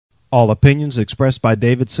All opinions expressed by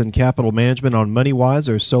Davidson Capital Management on MoneyWise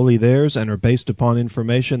are solely theirs and are based upon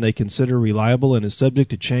information they consider reliable and is subject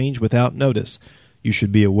to change without notice. You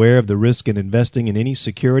should be aware of the risk in investing in any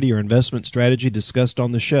security or investment strategy discussed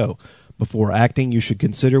on the show. Before acting, you should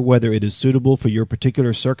consider whether it is suitable for your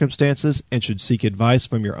particular circumstances and should seek advice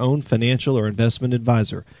from your own financial or investment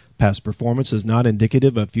advisor. Past performance is not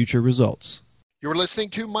indicative of future results. You're listening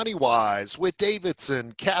to MoneyWise with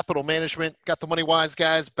Davidson Capital Management. Got the MoneyWise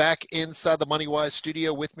guys back inside the MoneyWise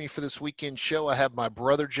studio with me for this weekend show. I have my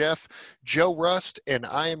brother Jeff, Joe Rust, and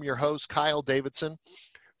I am your host, Kyle Davidson.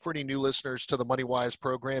 For any new listeners to the MoneyWise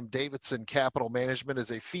program, Davidson Capital Management is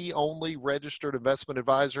a fee-only registered investment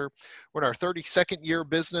advisor. We're in our 32nd year of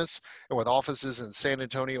business, and with offices in San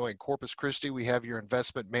Antonio and Corpus Christi, we have your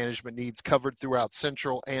investment management needs covered throughout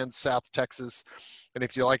Central and South Texas. And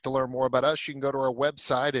if you'd like to learn more about us, you can go to our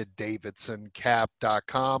website at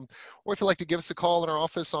davidsoncap.com. Or if you'd like to give us a call in our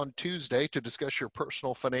office on Tuesday to discuss your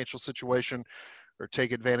personal financial situation or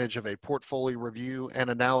take advantage of a portfolio review and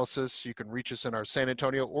analysis, you can reach us in our San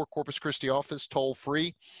Antonio or Corpus Christi office toll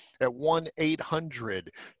free at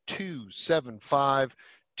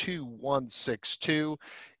 1-800-275-2162.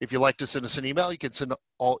 If you'd like to send us an email, you can send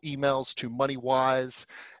all emails to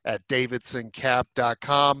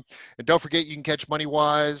moneywise@davidsoncap.com. And don't forget, you can catch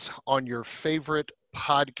MoneyWise on your favorite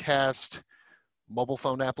podcast mobile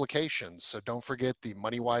phone applications. So don't forget the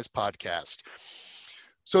MoneyWise podcast.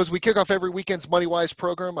 So as we kick off every weekend's MoneyWise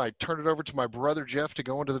program, I turn it over to my brother Jeff to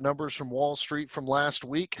go into the numbers from Wall Street from last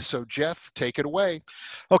week. So Jeff, take it away.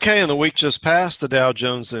 Okay, in the week just passed, the Dow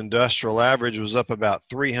Jones Industrial Average was up about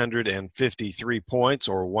 353 points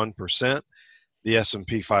or 1%. The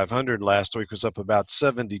S&P 500 last week was up about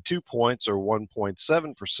 72 points or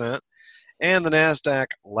 1.7%. And the NASDAQ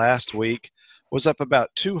last week was up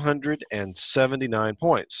about 279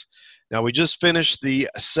 points. Now, we just finished the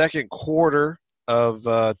second quarter of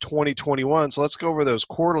 2021. So let's go over those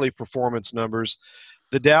quarterly performance numbers.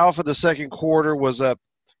 The Dow for the second quarter was up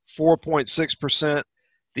 4.6%.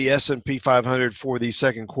 The S&P 500 for the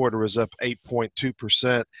second quarter was up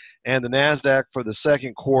 8.2%. And the NASDAQ for the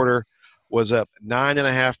second quarter was up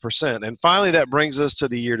 9.5%. And finally, that brings us to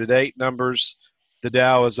the year-to-date numbers. The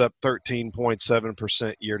Dow is up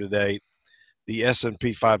 13.7% year-to-date. The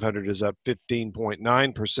S&P 500 is up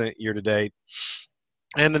 15.9% year-to-date.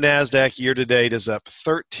 And the NASDAQ year-to-date is up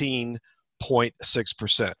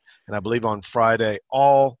 13.6%. And I believe on Friday,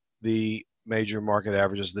 all the major market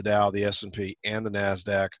averages, the Dow, the S&P, and the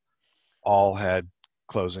NASDAQ, all had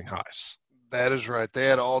closing highs. That is right. They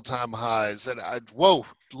had all-time highs. And whoa,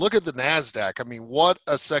 look at the NASDAQ. I mean, what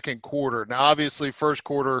a second quarter. Now, obviously, first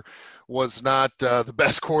quarter was not the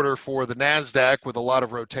best quarter for the NASDAQ, with a lot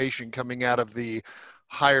of rotation coming out of the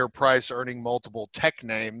higher price earning multiple tech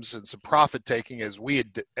names and some profit taking as we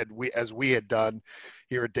had done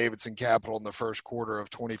here at Davidson Capital in the first quarter of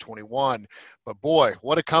 2021. But boy,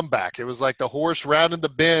 what a comeback. It was like the horse rounding the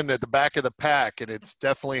bend at the back of the pack, and it's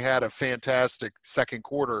definitely had a fantastic second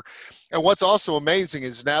quarter. And what's also amazing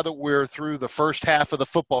is now that we're through the first half of the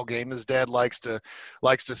football game, as Dad likes to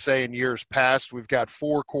say in years past, we've got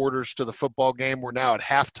 4 quarters to the football game. We're now at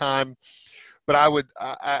halftime. But I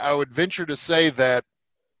would venture to say that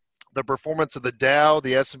the performance of the Dow,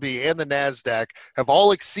 the S&P, and the NASDAQ have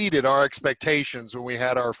all exceeded our expectations when we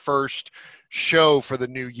had our first show for the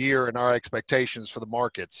new year and our expectations for the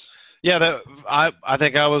markets. Yeah, I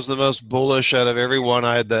think I was the most bullish out of everyone.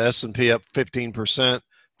 I had the S&P up 15%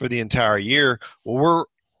 for the entire year. Well, we're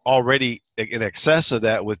already in excess of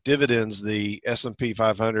that with dividends. The S&P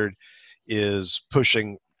 500 is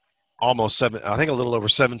pushing almost a little over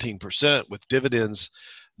 17% with dividends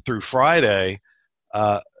through Friday.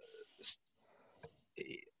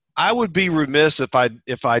 I would be remiss if I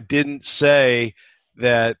didn't say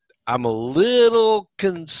that I'm a little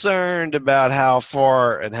concerned about how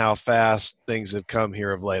far and how fast things have come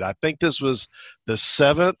here of late. I think this was the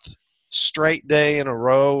 7th straight day in a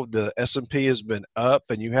row the S&P has been up,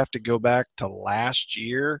 and you have to go back to last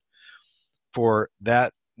year for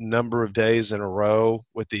that number of days in a row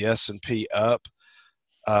with the S&P up.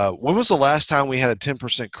 When was the last time we had a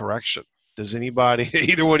 10% correction? Does anybody,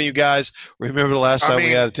 either one of you guys, remember the last time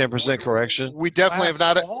we had a 10% correction? We definitely have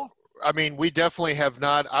not. We definitely have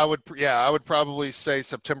not. I would probably say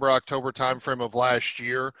September, October timeframe of last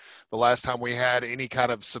year. The last time we had any kind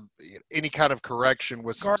of correction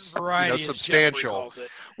was substantial.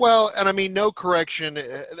 Well, and I mean, no correction,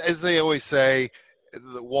 as they always say,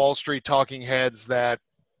 the Wall Street talking heads, that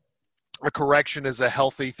a correction is a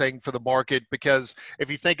healthy thing for the market, because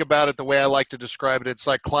if you think about it, the way I like to describe it, it's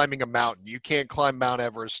like climbing a mountain. You can't climb Mount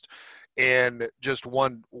Everest and just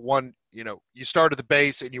one, you start at the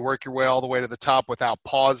base and you work your way all the way to the top without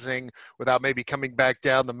pausing, without maybe coming back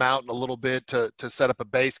down the mountain a little bit to set up a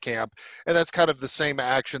base camp. And that's kind of the same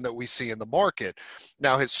action that we see in the market.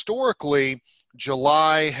 Now, historically,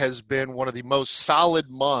 July has been one of the most solid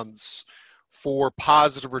months for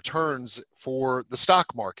positive returns for the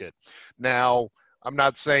stock market. Now, I'm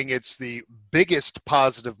not saying it's the biggest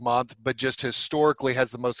positive month, but just historically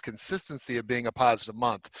has the most consistency of being a positive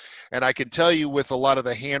month. And I can tell you with a lot of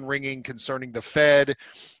the hand wringing concerning the Fed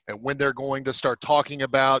and when they're going to start talking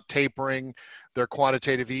about tapering their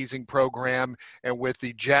quantitative easing program, and with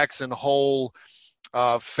the Jackson Hole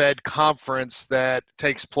Fed conference that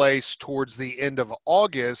takes place towards the end of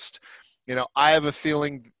August, I have a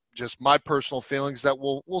feeling, just my personal feelings, that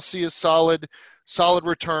we'll see a solid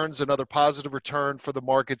returns, another positive return for the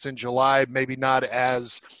markets in July. Maybe not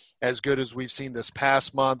as good as we've seen this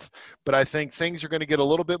past month, but I think things are going to get a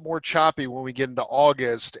little bit more choppy when we get into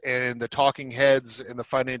August and the talking heads in the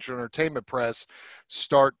financial entertainment press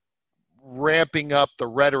start ramping up the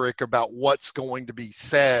rhetoric about what's going to be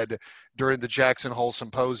said during the Jackson Hole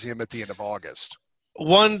Symposium at the end of August.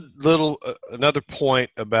 Another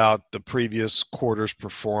point about the previous quarter's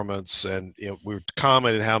performance, and we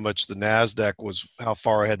commented how much how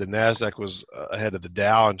far ahead the Nasdaq was ahead of the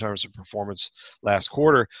Dow in terms of performance last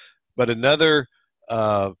quarter. But another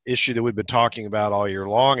issue that we've been talking about all year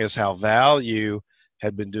long is how value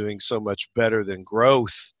had been doing so much better than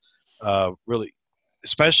growth, really,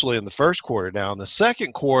 especially in the first quarter. Now, in the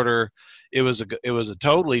second quarter, it was a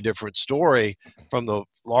totally different story from the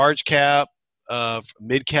large cap.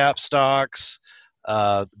 Mid-cap stocks,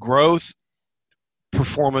 growth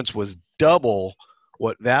performance was double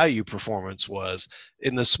what value performance was.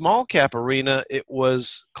 In the small cap arena, it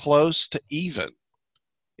was close to even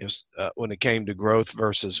when it came to growth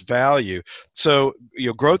versus value. So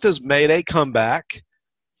growth has made a comeback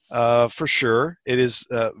for sure. It is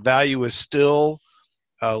value is still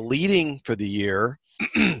leading for the year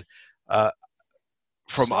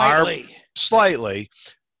from slightly.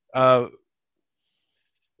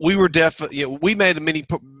 We were definitely, we made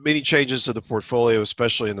many changes to the portfolio,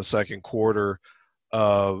 especially in the second quarter.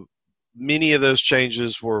 Many of those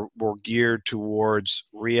changes were geared towards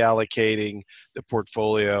reallocating the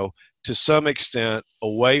portfolio to some extent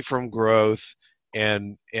away from growth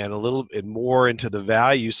and a little bit more into the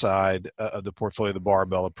value side of the portfolio, the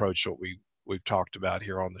barbell approach that we've talked about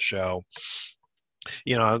here on the show.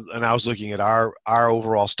 And I was looking at our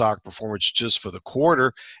overall stock performance just for the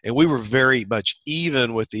quarter, and we were very much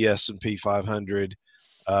even with the S&P 500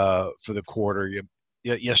 for the quarter.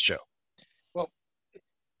 Yes, Joe. Well,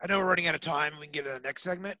 I know we're running out of time. We can get to the next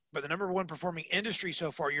segment, but the number one performing industry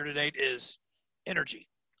so far year to date is energy,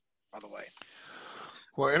 by the way.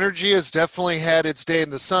 Well, energy has definitely had its day in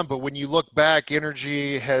the sun, but when you look back,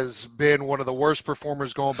 energy has been one of the worst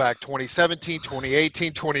performers going back 2017,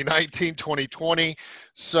 2018, 2019, 2020.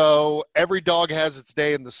 So every dog has its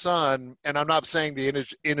day in the sun, and I'm not saying the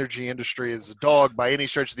energy industry is a dog by any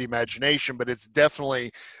stretch of the imagination, but it's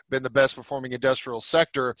definitely been the best performing industrial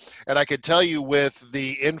sector. And I can tell you, with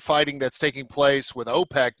the infighting that's taking place with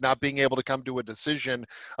OPEC not being able to come to a decision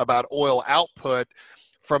about oil output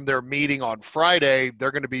from their meeting on Friday,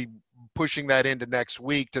 they're going to be pushing that into next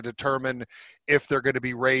week to determine if they're going to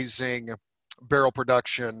be raising barrel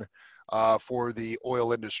production for the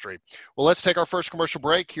oil industry. Well, let's take our first commercial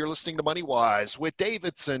break. You're listening to Money Wise with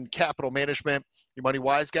Davidson Capital Management. Your Money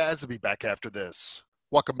Wise guys will be back after this.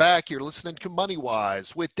 Welcome back. You're listening to Money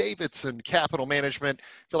Wise with Davidson Capital Management.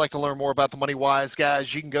 If you'd like to learn more about the Money Wise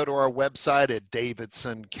guys, you can go to our website at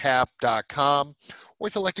davidsoncap.com. Or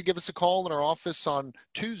if you'd like to give us a call in our office on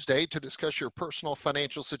Tuesday to discuss your personal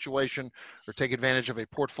financial situation or take advantage of a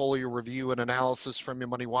portfolio review and analysis from your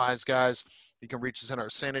Money Wise guys, you can reach us in our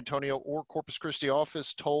San Antonio or Corpus Christi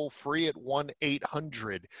office toll free at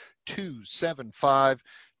 1-800-275-2162.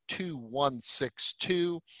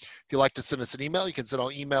 If you'd like to send us an email, you can send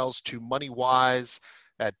all emails to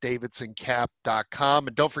moneywise@davidsoncap.com.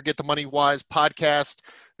 And don't forget the Money Wise podcast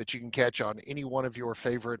that you can catch on any one of your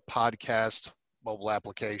favorite podcast mobile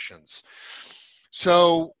applications.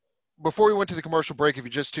 So before we went to the commercial break, if you're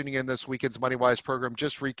just tuning in this weekend's Money Wise program,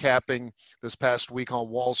 just recapping this past week on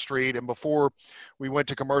Wall Street. And before we went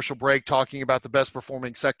to commercial break, talking about the best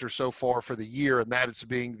performing sector so far for the year, and that is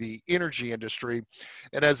being the energy industry.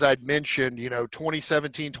 And as I'd mentioned,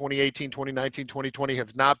 2017, 2018, 2019, 2020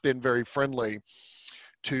 have not been very friendly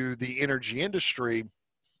to the energy industry.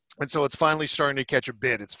 And so it's finally starting to catch a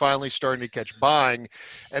bid. It's finally starting to catch buying,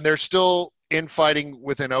 and they're still infighting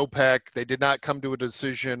within OPEC. They did not come to a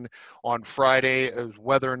decision on Friday as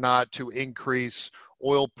whether or not to increase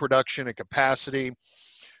oil production and capacity.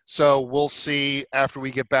 So we'll see after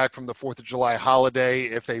we get back from the 4th of July holiday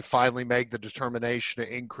if they finally make the determination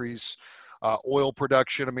to increase oil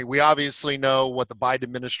production. I mean, we obviously know what the Biden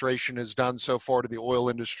administration has done so far to the oil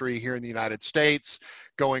industry here in the United States.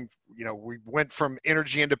 We went from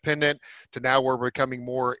energy independent to now we're becoming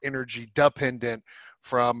more energy dependent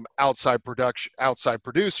from outside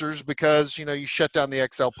producers because, you shut down the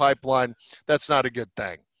XL pipeline. That's not a good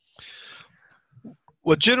thing.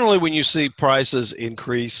 Well, generally, when you see prices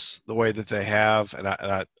increase the way that they have, and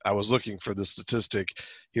I was looking for the statistic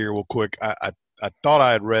here real quick. I thought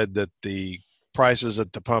I had read that the prices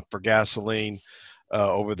at the pump for gasoline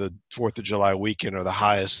over the 4th of July weekend are the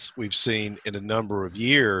highest we've seen in a number of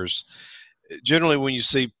years. Generally, when you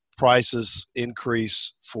see prices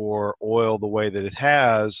increase for oil the way that it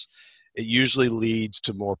has, it usually leads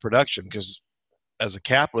to more production because as a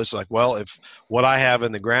capitalist, like, well, if what I have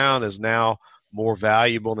in the ground is now more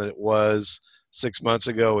valuable than it was 6 months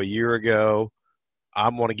ago, a year ago, I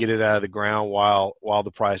want to get it out of the ground while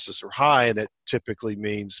the prices are high, and it typically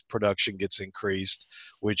means production gets increased,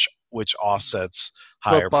 which offsets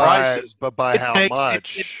higher prices. But by how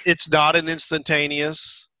much? It's not an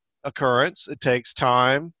instantaneous occurrence. It takes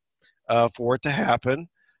time for it to happen.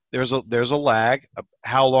 There's a lag.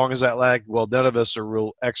 How long is that lag? Well, none of us are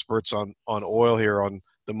real experts on oil here on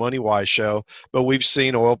the Money Wise show, but we've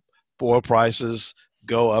seen oil prices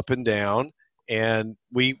go up and down. And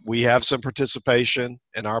we have some participation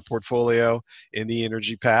in our portfolio in the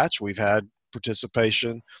energy patch. We've had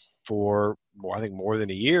participation for I think more than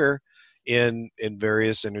a year in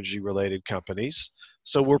various energy related companies.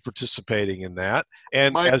 So we're participating in that.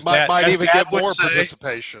 And might even get more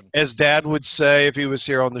participation. As Dad would say if he was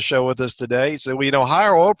here on the show with us today, he said, well,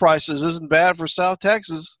 higher oil prices isn't bad for South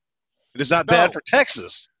Texas. It is not bad for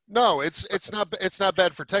Texas. No, it's not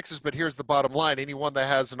bad for Texas, but here's the bottom line. Anyone that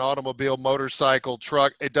has an automobile, motorcycle,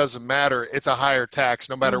 truck, it doesn't matter. It's a higher tax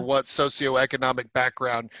no matter what socioeconomic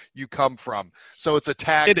background you come from. So it's a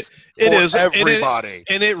tax for everybody.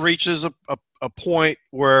 And it reaches a point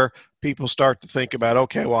where people start to think about,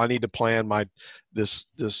 okay, well, I need to plan this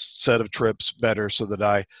set of trips better so that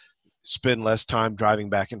I spend less time driving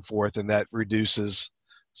back and forth, and that reduces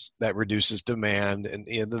demand, and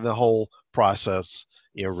then the whole process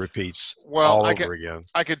repeats all over again.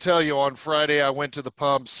 I can tell you on Friday I went to the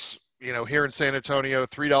pumps, here in San Antonio,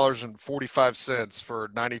 $3.45 for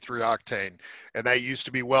 93 octane. And that used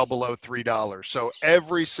to be well below $3. So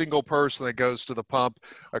every single person that goes to the pump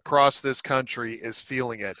across this country is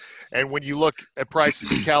feeling it. And when you look at prices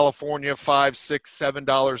in California, $5, $6,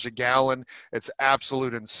 $7 a gallon, it's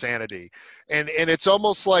absolute insanity. And it's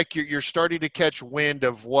almost like you're starting to catch wind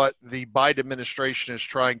of what the Biden administration is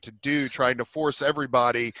trying to do, trying to force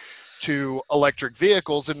everybody to electric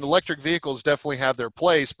vehicles, and electric vehicles definitely have their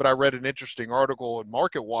place. But I read an interesting article in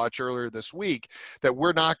Market Watch earlier this week that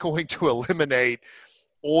we're not going to eliminate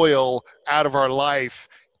oil out of our life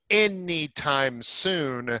anytime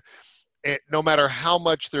soon, no matter how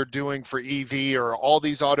much they're doing for EV or all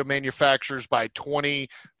these auto manufacturers by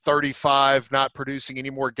 2035 not producing any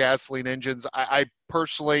more gasoline engines. I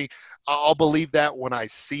personally, I'll believe that when I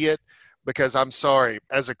see it, because I'm sorry,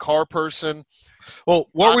 as a car person. Well,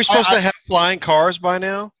 weren't we supposed to have flying cars by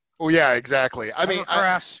now? Oh yeah, exactly. I mean,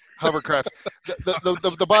 hovercraft.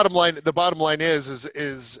 The bottom line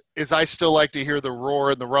is I still like to hear the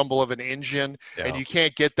roar and the rumble of an engine, and you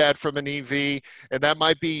can't get that from an EV, and that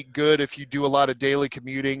might be good if you do a lot of daily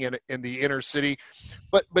commuting in the inner city.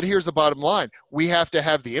 But here's the bottom line: we have to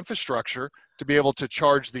have the infrastructure to be able to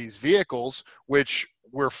charge these vehicles, which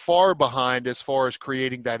we're far behind as far as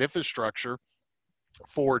creating that infrastructure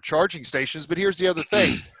for charging stations. But here's the other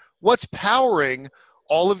thing: what's powering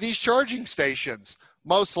all of these charging stations?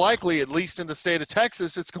 Most likely, at least in the state of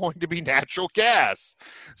Texas, it's going to be natural gas.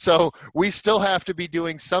 So we still have to be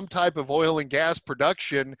doing some type of oil and gas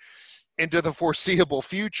production into the foreseeable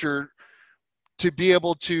future to be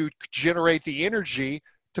able to generate the energy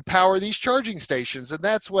to power these charging stations. And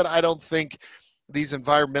that's what I don't think these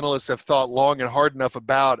environmentalists have thought long and hard enough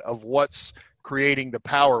about, of what's creating the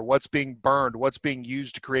power, what's being burned, what's being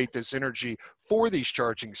used to create this energy for these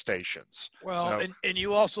charging stations. Well, and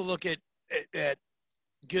you also look at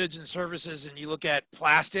goods and services, and you look at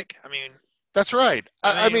plastic. I mean, that's right.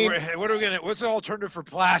 I mean, what's the alternative for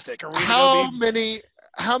plastic? How many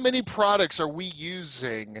products are we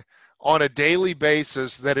using on a daily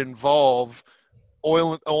basis that involve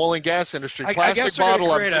oil and gas industry? Plastic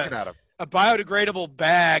bottle I'm thinking out of. a biodegradable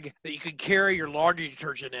bag that you can carry your laundry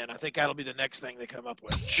detergent in. I think that'll be the next thing they come up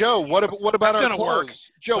with. Joe, what about That's our gonna work.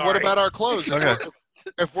 clothes? Joe, what Sorry. about our clothes? Okay.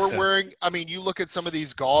 If we're wearing, I mean, you look at some of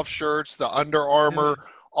these golf shirts, the Under Armour,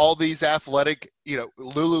 all these athletic,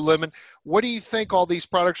 Lululemon. What do you think all these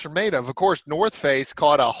products are made of? Of course, North Face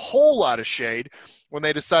caught a whole lot of shade when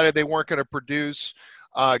they decided they weren't going to produce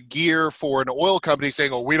gear for an oil company,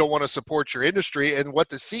 saying, "Oh, we don't want to support your industry." And what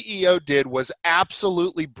the CEO did was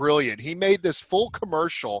absolutely brilliant. He made this full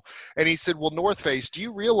commercial, and he said, "Well, North Face, do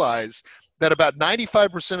you realize that about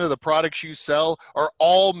 95% of the products you sell are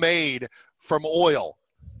all made from oil?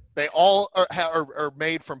 They all are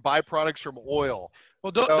made from byproducts from oil."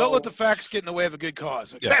 Well, don't let the facts get in the way of a good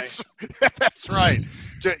cause. Okay? That's right.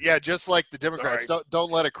 Just like the Democrats,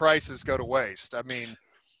 don't let a crisis go to waste. I mean,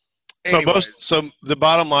 so the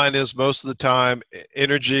bottom line is most of the time,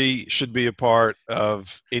 energy should be a part of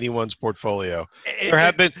anyone's portfolio. There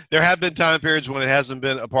have been time periods when it hasn't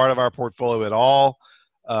been a part of our portfolio at all,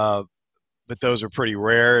 but those are pretty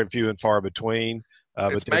rare and few and far between.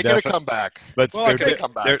 It's making a comeback. But Well,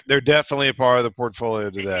 they're definitely a part of the portfolio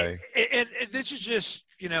today. And this is just,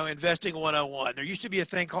 investing 101. There used to be a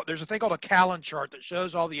thing called a Callan chart that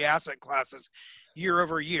shows all the asset classes year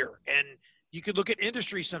over year. And you could look at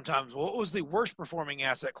industry sometimes. What was the worst performing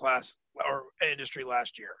asset class or industry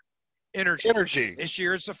last year? Energy. This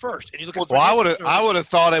year it's the first. And you look at I would have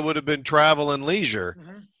thought it would have been travel and leisure.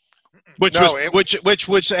 Mm-hmm. Which has the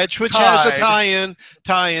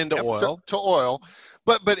tie-in to oil. To oil.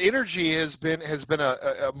 But energy has been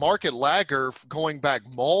a market lagger going back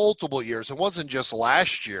multiple years. It wasn't just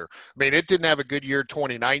last year. I mean, it didn't have a good year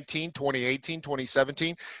 2019, 2018,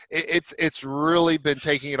 2017. It's really been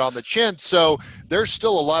taking it on the chin. So there's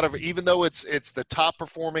still a lot of, even though it's the top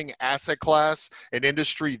performing asset class and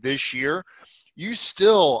industry this year,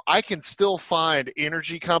 I can still find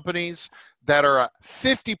energy companies that are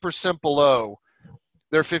 50% below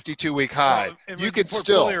their 52-week high. You can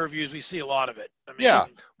still portfolio reviews. We see a lot of it. I mean,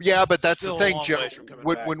 yeah, but that's the thing, Joe.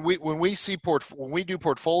 When we do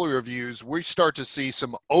portfolio reviews, we start to see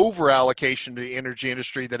some over allocation to the energy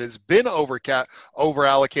industry that has been over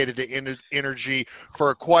allocated to energy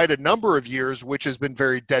for quite a number of years, which has been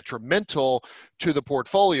very detrimental to the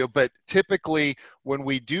portfolio. But typically, when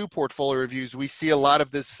we do portfolio reviews, we see a lot of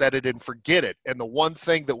this set it and forget it. And the one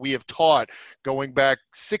thing that we have taught going back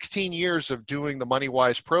 16 years of doing the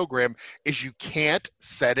MoneyWise program is you can't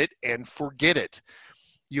set it and forget it.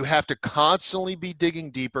 You have to constantly be digging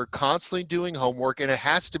deeper, constantly doing homework, and it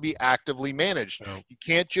has to be actively managed. No. You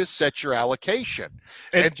can't just set your allocation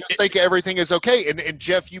and just think everything is okay. And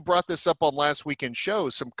Jeff, you brought this up on last weekend's show,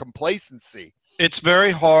 some complacency. It's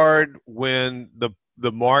very hard when the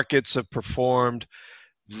markets have performed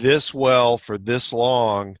this well for this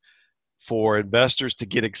long for investors to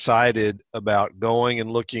get excited about going and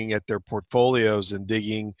looking at their portfolios and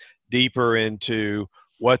digging deeper into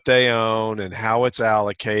what they own and how it's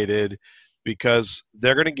allocated, because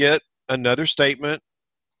they're going to get another statement.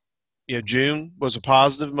 June was a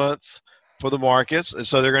positive month for the markets, and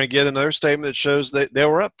so they're going to get another statement that shows that they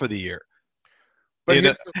were up for the year. But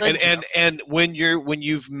and when you're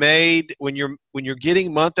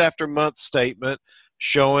getting month after month statement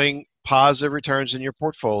showing positive returns in your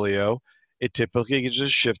portfolio, it typically gets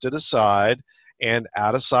just shifted aside and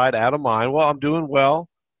out of sight, out of mind. Well, I'm doing well.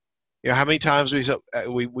 How many times we speak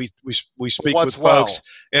with folks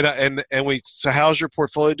and we so how's your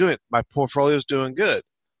portfolio doing? My portfolio is doing good,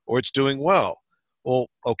 or it's doing well. Well,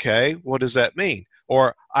 okay, what does that mean?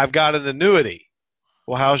 Or I've got an annuity.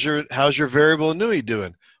 Well, how's your variable annuity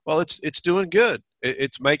doing? Well, it's doing good.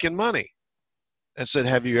 It's making money. I said,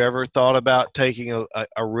 have you ever thought about taking a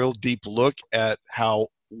real deep look at how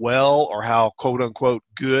well or how quote unquote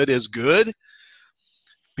good is good?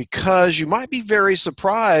 Because you might be very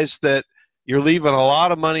surprised that you're leaving a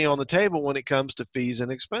lot of money on the table when it comes to fees and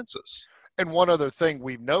expenses. And one other thing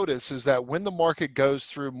we've noticed is that when the market goes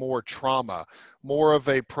through more trauma, more of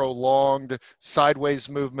a prolonged sideways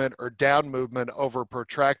movement or down movement over a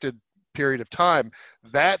protracted period of time,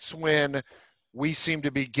 that's when we seem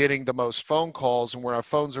to be getting the most phone calls and where our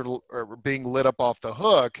phones are being lit up off the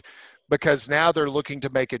hook, because now they're looking to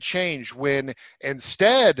make a change when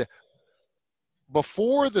instead,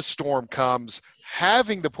 before the storm comes,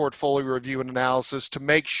 having the portfolio review and analysis to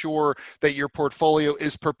make sure that your portfolio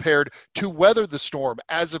is prepared to weather the storm,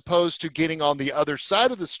 as opposed to getting on the other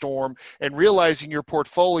side of the storm and realizing your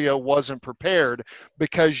portfolio wasn't prepared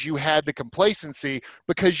because you had the complacency,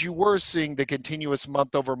 because you were seeing the continuous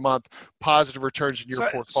month over month positive returns in your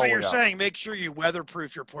portfolio. So you're saying make sure you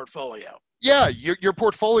weatherproof your portfolio. Yeah, your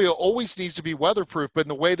portfolio always needs to be weatherproof, but in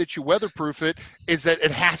the way that you weatherproof it is that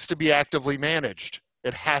it has to be actively managed.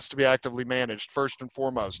 It has to be actively managed first and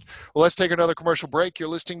foremost. Well, let's take another commercial break. You're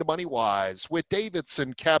listening to Money Wise with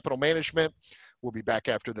Davidson Capital Management. We'll be back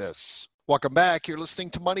after this. Welcome back. You're listening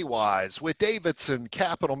to Money Wise with Davidson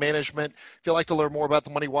Capital Management. If you'd like to learn more about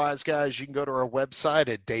the Money Wise guys, you can go to our website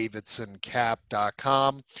at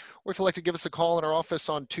davidsoncap.com. Or if you'd like to give us a call in our office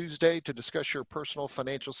on Tuesday to discuss your personal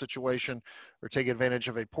financial situation or take advantage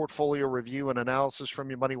of a portfolio review and analysis from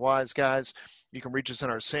your Money Wise guys, you can reach us in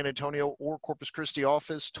our San Antonio or Corpus Christi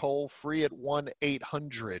office, toll free at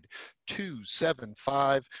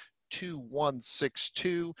 1-800-275-2162.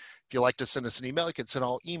 If you'd like to send us an email, you can send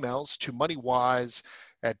all emails to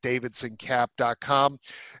moneywise@davidsoncap.com.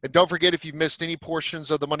 And don't forget, if you've missed any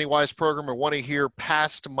portions of the MoneyWise program or want to hear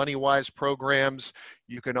past MoneyWise programs,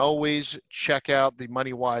 you can always check out the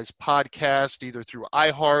MoneyWise podcast either through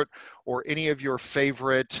iHeart or any of your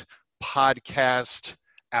favorite podcast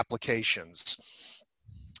applications.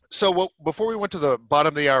 So before we went to the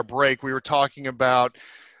bottom of the hour break, we were talking about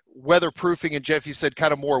weatherproofing, and Jeff, you said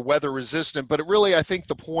kind of more weather resistant, but it really, I think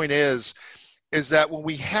the point is that when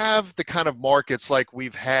we have the kind of markets like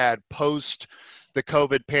we've had post the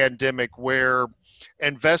COVID pandemic, where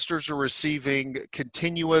investors are receiving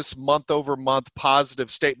continuous month over month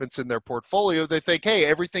positive statements in their portfolio, they think, hey,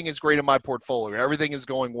 everything is great in my portfolio. Everything is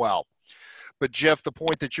going well. But Jeff, the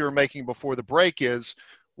point that you were making before the break is,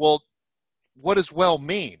 well, what does well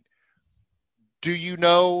mean? Do you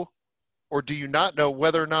know or do you not know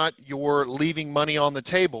whether or not you're leaving money on the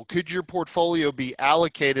table? Could your portfolio be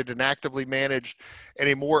allocated and actively managed in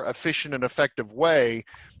a more efficient and effective way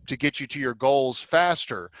to get you to your goals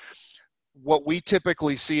faster? What we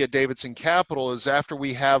typically see at Davidson Capital is after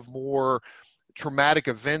we have more traumatic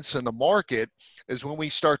events in the market is when we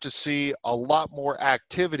start to see a lot more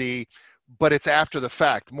activity, but it's after the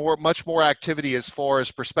fact, much more activity as far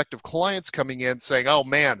as prospective clients coming in saying, oh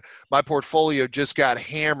man, my portfolio just got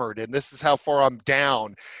hammered and this is how far I'm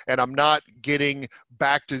down and I'm not getting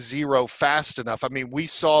back to zero fast enough. I mean, we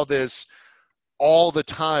saw this all the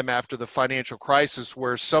time after the financial crisis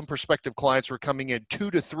where some prospective clients were coming in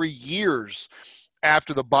 2 to 3 years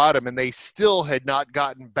after the bottom and they still had not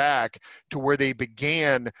gotten back to where they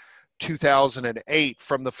began 2008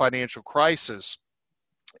 from the financial crisis.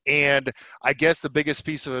 And I guess the biggest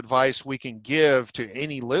piece of advice we can give to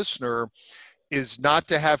any listener is not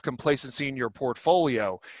to have complacency in your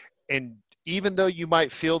portfolio. And even though you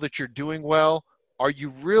might feel that you're doing well, are you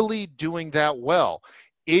really doing that well?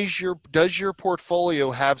 Does your portfolio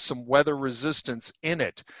have some weather resistance in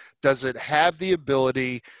it? Does it have the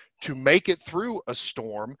ability to make it through a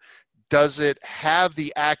storm? Does it have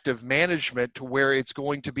the active management to where it's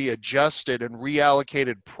going to be adjusted and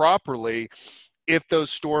reallocated properly if those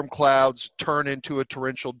storm clouds turn into a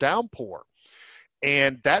torrential downpour?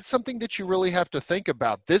 And that's something that you really have to think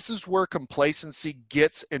about. This is where complacency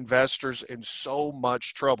gets investors in so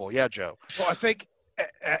much trouble. Yeah, Joe. Well, I think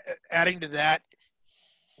adding to that,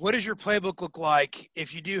 what does your playbook look like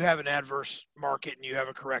if you do have an adverse market and you have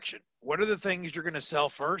a correction? What are the things you're going to sell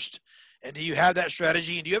first? And do you have that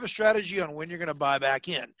strategy? And do you have a strategy on when you're going to buy back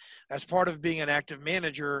in? That's part of being an active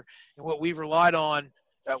manager. And what we've relied on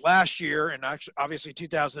last year and obviously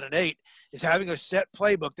 2008 is having a set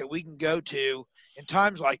playbook that we can go to in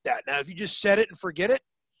times like that. Now, if you just set it and forget it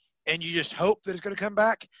and you just hope that it's going to come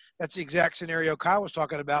back, that's the exact scenario Kyle was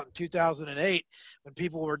talking about in 2008 when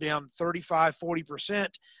people were down 35, 40%.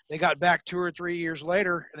 They got back 2 or 3 years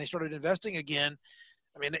later and they started investing again.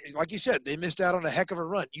 I mean, like you said, they missed out on a heck of a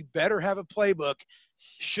run. You better have a playbook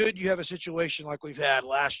should you have a situation like we've had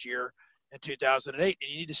last year in 2008,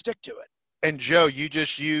 and you need to stick to it. And Joe, you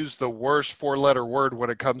just used the worst 4-letter word when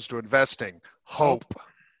it comes to investing. Hope.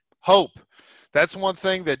 That's one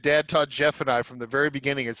thing that Dad taught Jeff and I from the very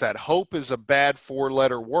beginning is that hope is a bad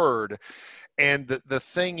 4-letter word. And the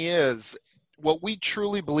thing is, what we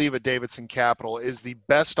truly believe at Davidson Capital is the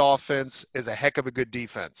best offense is a heck of a good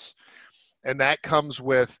defense. And that comes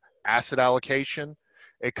with asset allocation.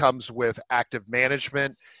 It comes with active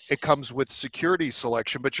management. It comes with security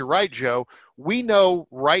selection. But you're right, Joe. We know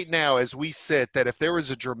right now as we sit that if there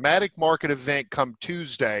is a dramatic market event come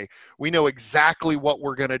Tuesday, we know exactly what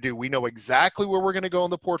we're going to do. We know exactly where we're going to go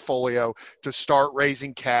in the portfolio to start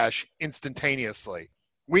raising cash instantaneously.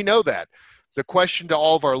 We know that. The question to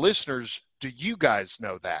all of our listeners, do you guys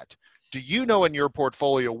know that? Do you know in your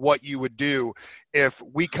portfolio what you would do if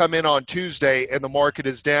we come in on Tuesday and the market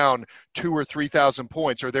is down 2,000 or 3,000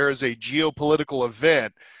 points, or there is a geopolitical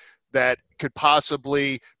event that could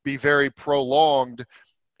possibly be very prolonged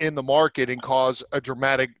in the market and cause a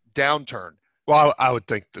dramatic downturn? Well, I would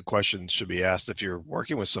think the question should be asked if you're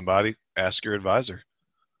working with somebody, ask your advisor.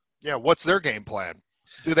 Yeah, what's their game plan?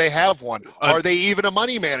 Do they have one? Are they even a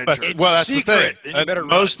money manager? It's Well, that's secret, the then you better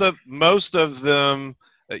thing. Most of them,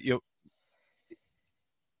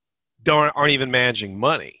 aren't even managing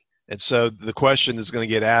money. And so the question is going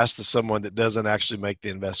to get asked to someone that doesn't actually make the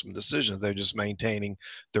investment decisions. They're just maintaining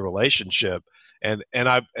the relationship. And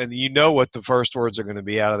you know what the first words are going to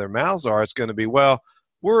be out of their mouths are. It's going to be, well,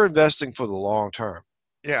 we're investing for the long term.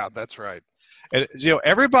 Yeah, that's right. And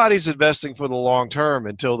everybody's investing for the long term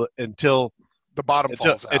until the bottom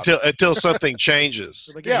falls out. Until something changes.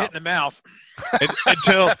 So they get hit in the mouth.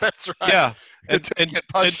 Until that's right. Yeah. And get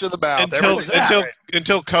punched in the mouth.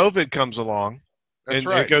 Until COVID comes along. That's and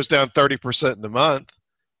right. it goes down 30% in a month.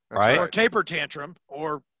 Right? Or a taper tantrum,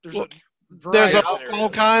 or there's all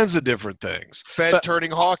kinds of different things. Fed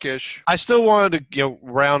turning hawkish. I still wanted to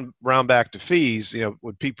round back to fees.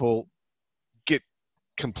 When people get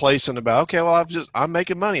complacent about, okay, well, I'm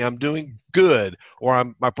making money, I'm doing good,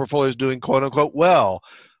 or my portfolio is doing quote unquote well.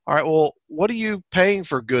 All right, well, what are you paying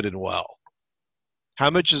for good and well?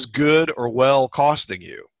 How much is good or well costing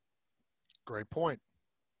you? Great point.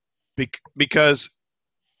 Because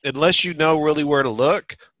unless you know really where to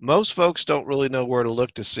look, most folks don't really know where to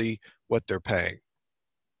look to see what they're paying.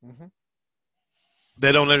 Mm-hmm.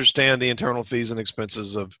 They don't understand the internal fees and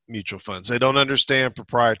expenses of mutual funds. They don't understand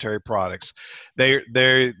proprietary products.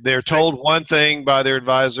 They're told one thing by their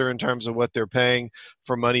advisor in terms of what they're paying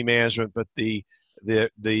for money management, but the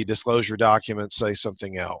disclosure documents say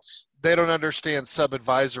something else. They don't understand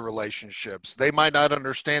sub-advisor relationships. They might not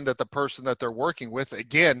understand that the person that they're working with,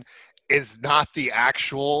 again, is not the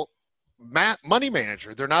actual money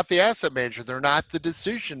manager. They're not the asset manager. They're not the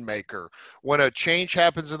decision maker. When a change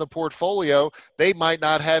happens in the portfolio, they might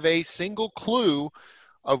not have a single clue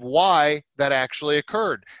of why that actually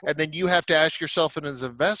occurred. And then you have to ask yourself as an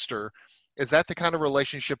investor, is that the kind of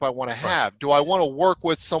relationship I want to have? Do I want to work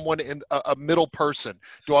with someone in a middle person?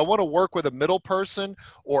 Do I want to work with a middle person,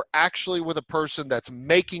 or actually with a person that's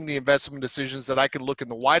making the investment decisions that I can look in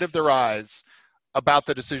the white of their eyes about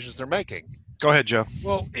the decisions they're making? Go ahead, Joe.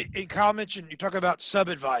 Well, in Kyle mentioned, you talk about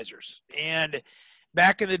sub-advisors. And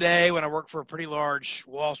back in the day when I worked for a pretty large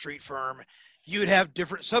Wall Street firm, you would have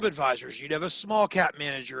different sub-advisors. You'd have a small cap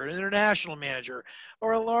manager, an international manager,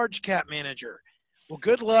 or a large cap manager. Well,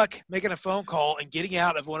 good luck making a phone call and getting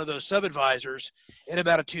out of one of those sub-advisors in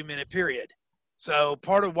about a 2-minute period. So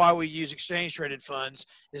part of why we use exchange-traded funds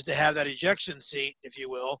is to have that ejection seat, if you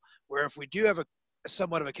will, where if we do have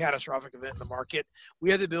somewhat of a catastrophic event in the market,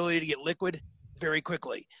 we have the ability to get liquid very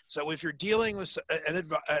quickly. So if you're dealing with an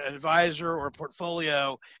advisor or a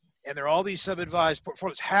portfolio and there are all these sub-advised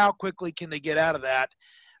portfolios, how quickly can they get out of that?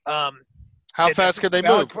 How fast can they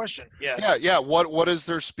move? Question. Yes. Yeah. What is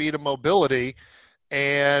their speed of mobility?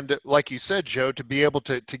 And like you said, Joe, to be able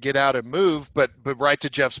to get out and move, but right to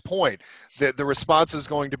Jeff's point, the response is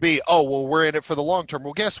going to be, oh, well, we're in it for the long term.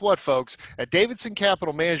 Well, guess what, folks? At Davidson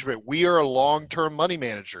Capital Management, we are a long-term money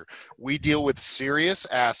manager. We deal with serious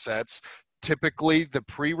assets, typically the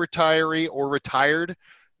pre-retiree or retired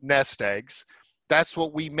nest eggs. That's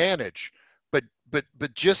what we manage.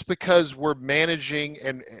 But just because we're managing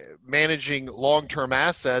long-term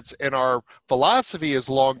assets and our philosophy is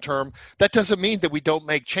long-term, that doesn't mean that we don't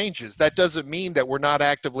make changes. That doesn't mean that we're not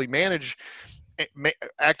actively managing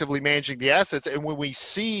the assets. And when we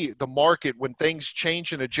see the market, when things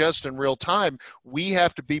change and adjust in real time, we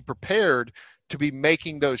have to be prepared to be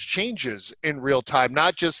making those changes in real time,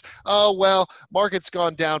 not just, oh, well, market's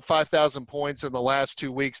gone down 5,000 points in the last 2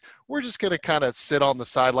 weeks. We're just going to kind of sit on the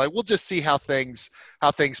sideline. We'll just see how things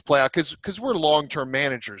play out because we're long-term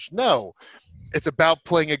managers. No, it's about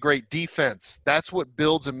playing a great defense. That's what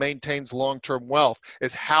builds and maintains long-term wealth,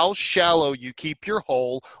 is how shallow you keep your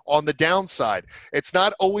hole on the downside. It's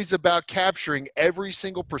not always about capturing every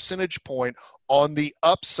single percentage point on the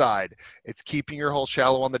upside. It's keeping your hole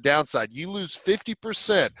shallow on the downside. You lose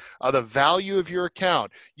 50% of the value of your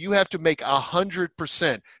account. You have to make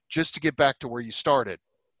 100% just to get back to where you started.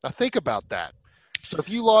 Now think about that. So if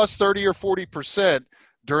you lost 30 or 40%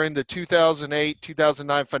 during the 2008,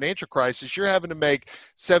 2009 financial crisis, you're having to make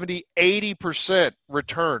 70, 80%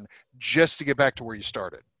 return just to get back to where you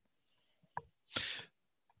started.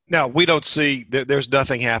 Now, we don't see, there's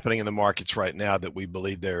nothing happening in the markets right now that we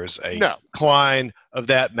believe there's a decline of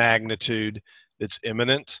that magnitude that's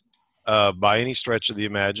imminent by any stretch of the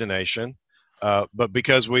imagination. But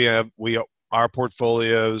because our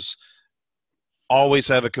portfolios always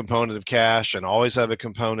have a component of cash and always have a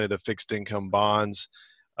component of fixed income bonds,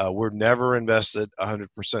 We're never invested 100%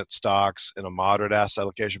 stocks in a moderate asset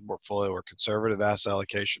allocation portfolio or conservative asset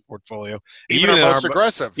allocation portfolio. Even our most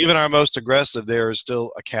aggressive. Even our most aggressive, there is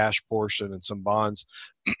still a cash portion and some bonds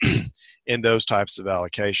in those types of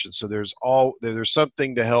allocations. So there's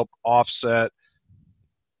something to help offset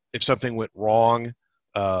if something went wrong,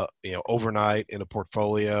 overnight in a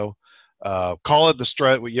portfolio. Call it the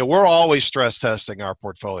stress. We're always stress testing our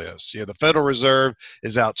portfolios. The Federal Reserve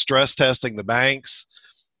is out stress testing the banks.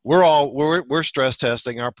 We're stress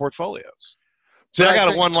testing our portfolios. See, I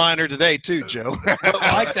got a one-liner today too, Joe.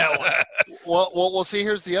 I like that one. Well, see,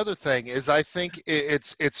 here's the other thing: is I think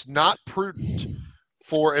it's not prudent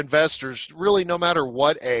for investors, really, no matter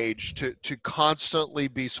what age, to constantly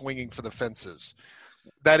be swinging for the fences.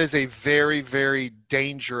 That is a very, very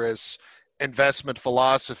dangerous investment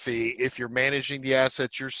philosophy if you're managing the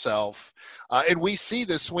assets yourself. And we see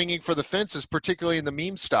this swinging for the fences, particularly in the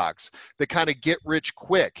meme stocks that kind of get rich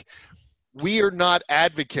quick. We are not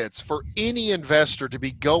advocates for any investor to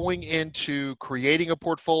be going into creating a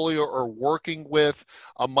portfolio or working with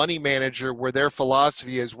a money manager where their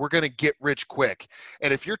philosophy is we're going to get rich quick.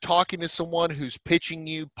 And if you're talking to someone who's pitching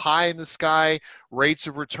you pie in the sky rates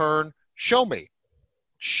of return, show me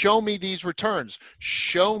these returns.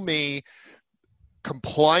 Show me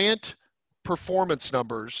compliant performance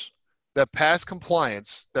numbers that pass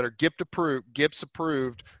compliance, that are GIPS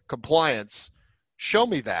approved compliance. Show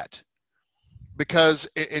me that. Because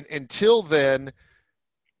until then,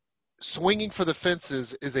 swinging for the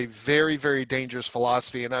fences is a very, very dangerous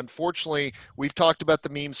philosophy. And unfortunately, we've talked about the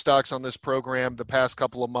meme stocks on this program the past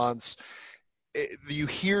couple of months. You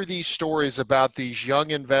hear these stories about these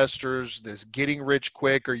young investors, this getting rich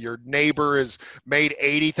quick, or your neighbor has made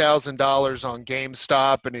 $80,000 on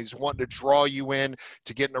GameStop and he's wanting to draw you in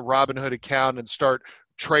to get in a Robinhood account and start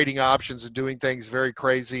trading options and doing things very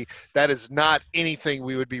crazy. That is not anything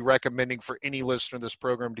we would be recommending for any listener of this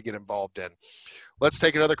program to get involved in. Let's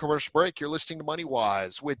take another commercial break. You're listening to Money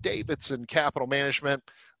Wise with Davidson Capital Management.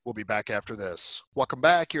 We'll be back after this. Welcome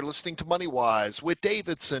back. You're listening to Money Wise with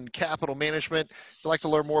Davidson Capital Management. If you'd like to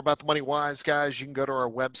learn more about the Money Wise guys, you can go to our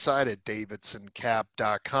website at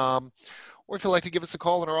davidsoncap.com. Or if you'd like to give us a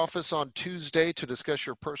call in our office on Tuesday to discuss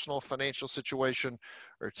your personal financial situation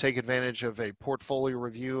or take advantage of a portfolio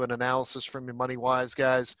review and analysis from your Money Wise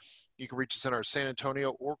guys, you can reach us in our San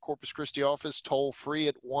Antonio or Corpus Christi office toll free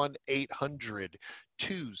at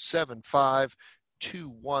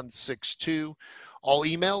 1-800-275-2162. All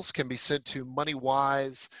emails can be sent to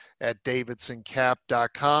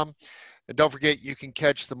moneywise@davidsoncap.com. And don't forget, you can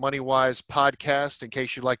catch the MoneyWise podcast in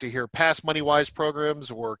case you'd like to hear past MoneyWise programs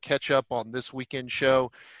or catch up on this weekend show.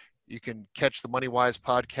 You can catch the MoneyWise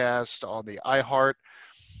podcast on the iHeart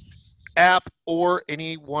app or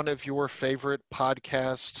any one of your favorite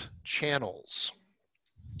podcast channels.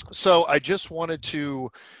 So I just wanted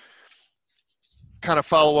to kind of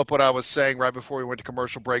follow up what I was saying right before we went to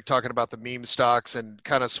commercial break, talking about the meme stocks and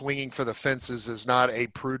kind of swinging for the fences is not a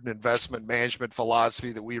prudent investment management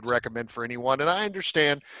philosophy that we'd recommend for anyone. And I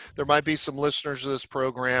understand there might be some listeners of this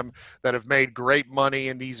program that have made great money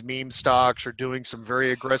in these meme stocks or doing some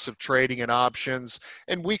very aggressive trading and options,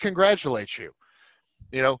 and we congratulate you.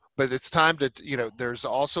 But it's time to, there's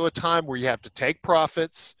also a time where you have to take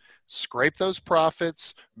profits, scrape those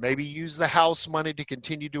profits, maybe use the house money to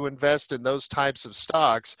continue to invest in those types of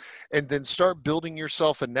stocks, and then start building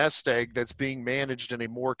yourself a nest egg that's being managed in a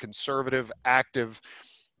more conservative, active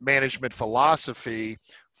management philosophy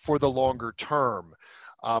for the longer term.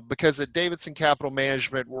 Because at Davidson Capital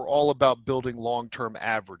Management, we're all about building long-term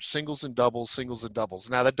average, singles and doubles.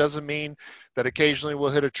 Now, that doesn't mean that occasionally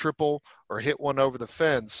we'll hit a triple or hit one over the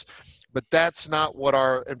fence, but that's not what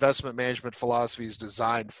our investment management philosophy is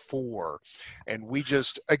designed for. And we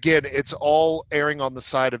just, again, it's all erring on the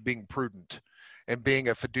side of being prudent and being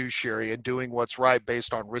a fiduciary and doing what's right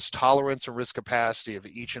based on risk tolerance and risk capacity of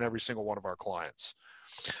each and every single one of our clients.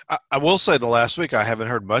 I will say the last week I haven't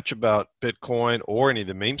heard much about Bitcoin or any of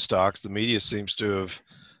the meme stocks. The media seems to have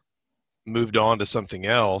moved on to something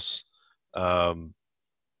else. Now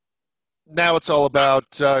it's all about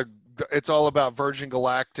Virgin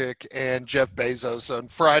Galactic and Jeff Bezos. On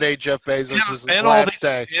Friday, Jeff Bezos was his last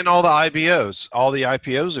day. And all the IPOs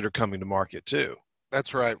that are coming to market too.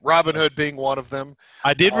 That's right. Robinhood being one of them.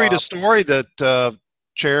 I did read a story that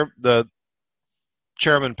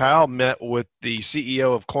Chairman Powell met with the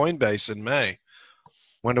CEO of Coinbase in May.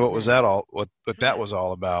 Wonder what that was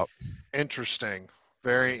all about. Interesting.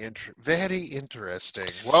 Very interesting.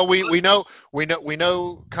 Well, we know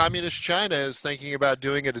Communist China is thinking about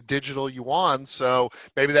doing it a digital yuan, so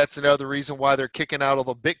maybe that's another reason why they're kicking out all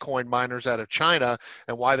the Bitcoin miners out of China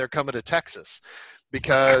and why they're coming to Texas.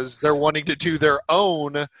 because they're wanting to do their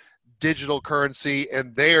own digital currency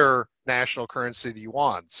and their national currency, the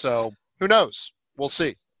yuan. So who knows? We'll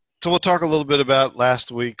see. So we'll talk a little bit about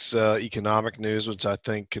last week's economic news, which I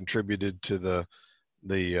think contributed to the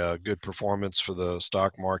good performance for the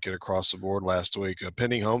stock market across the board last week.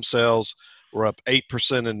 Pending home sales were up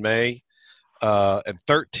 8% in May and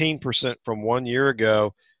 13% from 1 year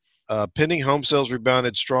ago. Pending home sales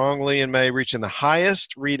rebounded strongly in May, reaching the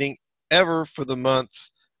highest reading ever for the month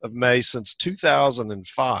of May since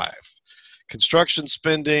 2005. Construction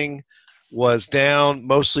spending was down,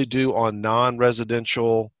 mostly due on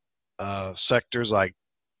non-residential sectors like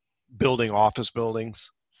building office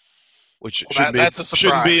buildings, which that's a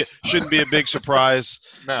surprise. shouldn't be a big surprise.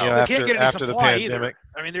 No, after the pandemic. Either.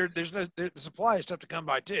 I mean, the supply is tough to come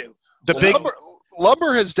by too.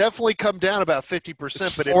 Lumber has definitely come down about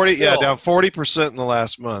 50%, but it's down 40% in the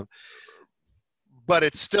last month. But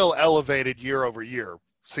it's still elevated year over year,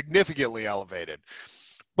 significantly elevated.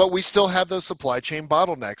 But we still have those supply chain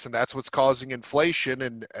bottlenecks, and that's what's causing inflation.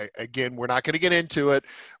 And again, we're not going to get into it,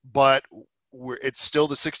 but it's still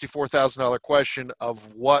the $64,000 question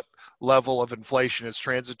of what level of inflation is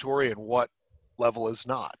transitory and what level is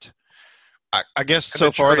not. I guess and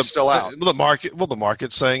so far still out. The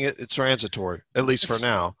market's saying it's transitory, at least for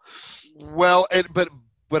now. Well,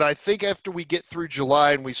 but I think after we get through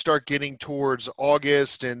July and we start getting towards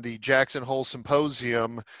August and the Jackson Hole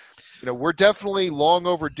Symposium, we're definitely long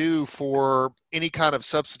overdue for any kind of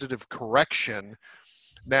substantive correction.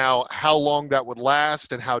 Now, how long that would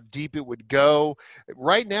last and how deep it would go.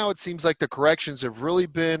 Right now, it seems like the corrections have really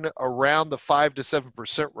been around the 5 to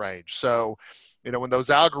 7% range. So, when those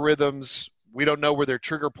algorithms, we don't know where their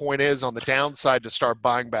trigger point is on the downside to start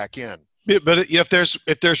buying back in. Yeah, but if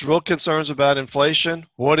there's real concerns about inflation,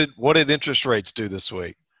 what did interest rates do this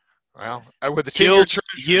week? Well, with the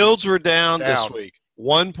yields were down this week,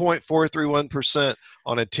 1.431%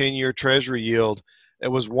 on a 10-year Treasury yield. It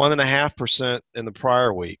was 1.5% in the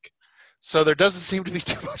prior week. So there doesn't seem to be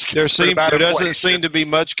too much concern about inflation. There doesn't seem to be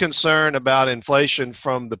much concern about inflation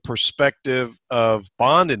from the perspective of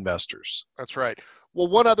bond investors. That's right. Well,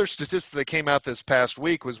 one other statistic that came out this past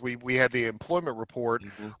week was we had the employment report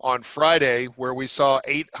on Friday where we saw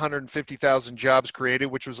 850,000 jobs created,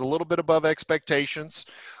 which was a little bit above expectations.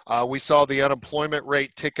 We saw the unemployment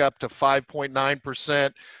rate tick up to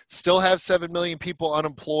 5.9%. Still have 7 million people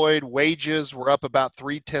unemployed. Wages were up about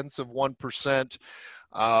 0.3%.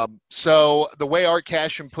 So the way Art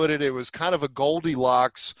Cashin put it, it was kind of a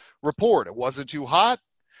Goldilocks report. It wasn't too hot.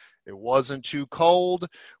 It wasn't too cold.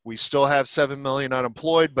 We still have 7 million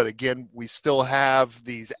unemployed, but again, we still have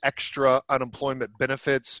these extra unemployment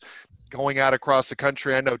benefits going out across the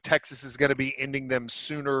country. I know Texas is going to be ending them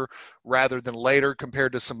sooner rather than later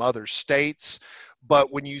compared to some other states.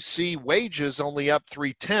 But when you see wages only up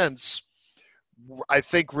 0.3%, I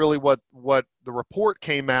think really what the report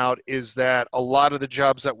came out is that a lot of the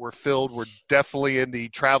jobs that were filled were definitely in the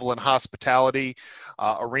travel and hospitality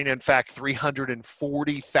arena. In fact,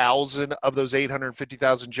 340,000 of those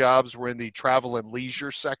 850,000 jobs were in the travel and leisure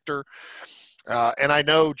sector. And I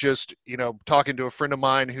know just, talking to a friend of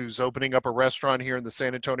mine who's opening up a restaurant here in the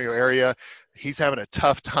San Antonio area, he's having a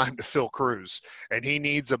tough time to fill crews. And he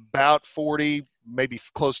needs about 40, maybe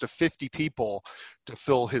close to 50 people to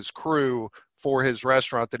fill his crew for his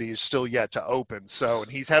restaurant that he is still yet to open. So,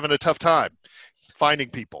 and he's having a tough time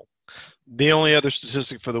finding people. The only other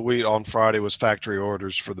statistic for the week on Friday was factory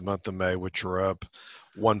orders for the month of May, which were up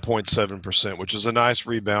 1.7%, which is a nice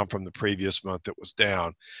rebound from the previous month that was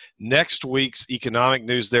down. Next week's economic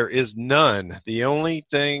news, there is none. The only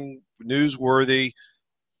thing newsworthy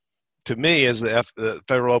to me is the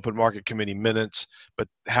Federal Open Market Committee minutes, but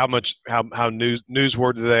how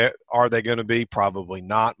newsworthy are they going to be? Probably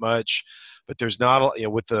not much. But there's not,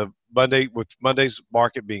 with Monday's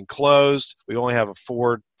market being closed, we only have a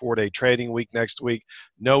four-day trading week next week.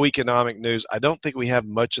 No economic news. I don't think we have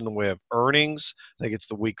much in the way of earnings. I think it's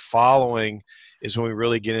the week following is when we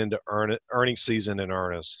really get into earnings season in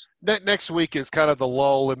earnest. Next week is kind of the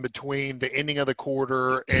lull in between the ending of the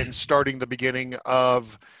quarter and starting the beginning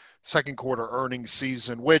of second quarter earnings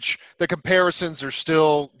season, which the comparisons are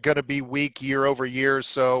still going to be weak year over year.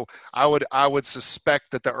 So I would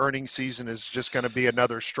suspect that the earnings season is just going to be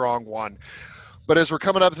another strong one. But as we're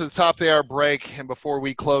coming up to the top of the hour break, and before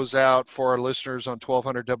we close out for our listeners on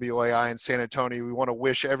 1200 WAI in San Antonio, we want to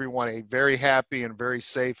wish everyone a very happy and very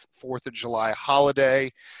safe 4th of July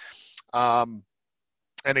holiday. And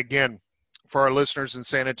again, for our listeners in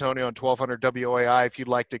San Antonio on 1200 WAI, if you'd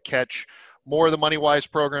like to catch more of the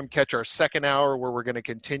MoneyWise program, catch our second hour where we're going to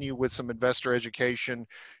continue with some investor education,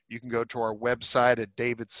 you can go to our website at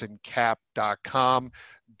davidsoncap.com.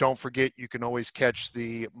 Don't forget, you can always catch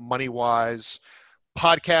the MoneyWise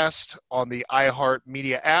podcast on the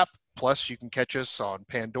iHeartMedia app. Plus, you can catch us on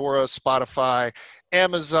Pandora, Spotify,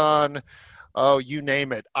 Amazon, you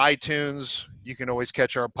name it, iTunes. You can always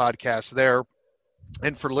catch our podcast there.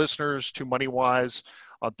 And for listeners to MoneyWise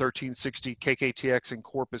on 1360 KKTX in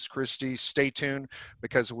Corpus Christi, stay tuned,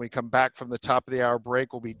 because when we come back from the top of the hour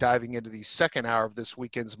break, we'll be diving into the second hour of this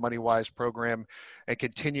weekend's MoneyWise program and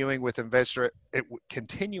continuing with investor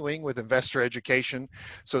education.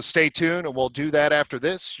 So stay tuned, and we'll do that after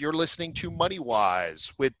this. You're listening to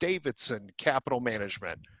MoneyWise with Davidson Capital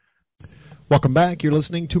Management. Welcome back. You're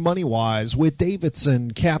listening to MoneyWise with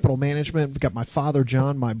Davidson Capital Management. We've got my father,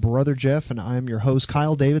 John, my brother, Jeff, and I'm your host,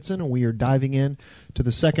 Kyle Davidson, and we are diving in to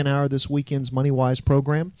the second hour of this weekend's MoneyWise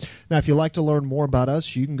program. Now, if you'd like to learn more about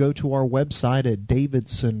us, you can go to our website at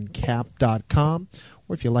davidsoncap.com,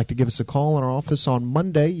 or if you'd like to give us a call in our office on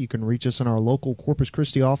Monday, you can reach us in our local Corpus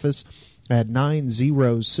Christi office at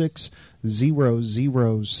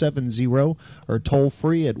 906-0070 or toll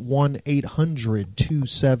free at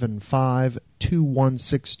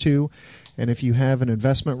 1-800-275-2162. And if you have an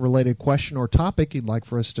investment-related question or topic you'd like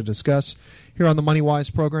for us to discuss here on the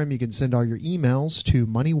MoneyWise program, you can send all your emails to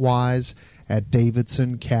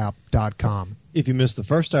moneywise@davidsoncap.com. If you missed the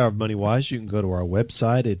first hour of MoneyWise, you can go to our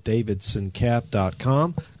website at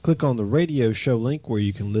davidsoncap.com. Click on the radio show link where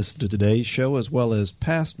you can listen to today's show as well as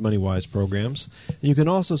past MoneyWise programs. And you can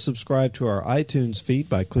also subscribe to our iTunes feed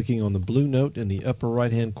by clicking on the blue note in the upper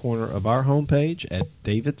right-hand corner of our homepage at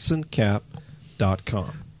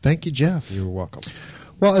davidsoncap.com. Thank you, Jeff. You're welcome.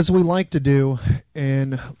 Well, as we like to do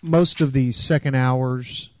in most of the second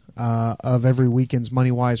hours of every weekend's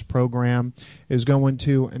MoneyWise program is going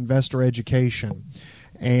to investor education.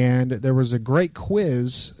 And there was a great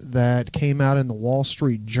quiz that came out in the Wall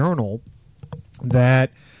Street Journal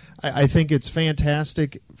that I think it's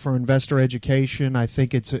fantastic for investor education. I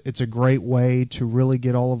think it's a great way to really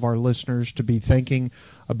get all of our listeners to be thinking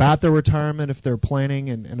about their retirement if they're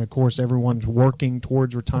planning. And of course, everyone's working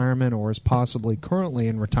towards retirement or is possibly currently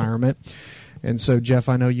in retirement. And so, Jeff,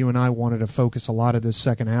 I know you and I wanted to focus a lot of this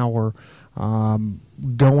second hour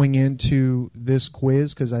going into this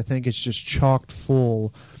quiz because I think it's just chocked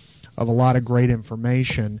full of a lot of great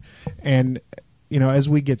information. And, you know, as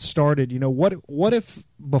we get started, you know, what if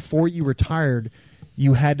before you retired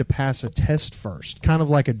you had to pass a test first, kind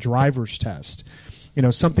of like a driver's test, you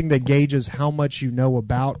know, something that gauges how much you know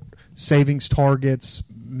about savings targets,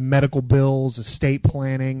 medical bills, estate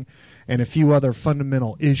planning, and a few other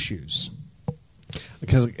fundamental issues?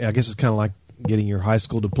 Because I guess it's kind of like getting your high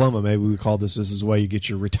school diploma. Maybe we call this is the way you get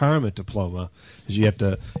your retirement diploma, is you have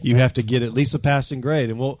to get at least a passing grade.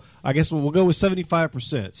 And we'll go with 75%.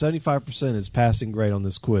 75% is passing grade on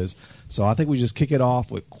this quiz. So I think we just kick it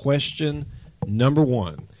off with question number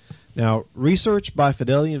 1. Now, research by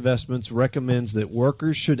Fidelity Investments recommends that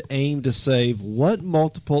workers should aim to save what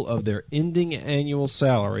multiple of their ending annual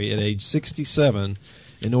salary at age 67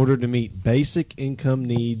 in order to meet basic income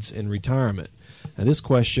needs in retirement? Now, this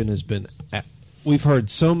question has been, we've heard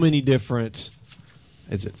so many different,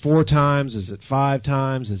 is it 4 times, is it 5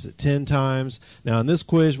 times, is it 10 times? Now, in this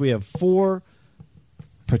quiz, we have 4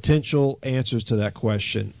 potential answers to that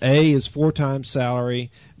question. A is 4 times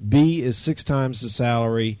salary, B is 6 times the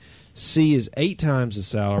salary, C is 8 times the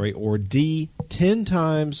salary, or D, 10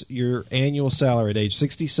 times your annual salary at age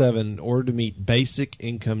 67 in order to meet basic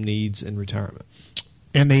income needs in retirement.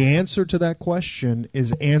 And the answer to that question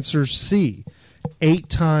is answer C, 8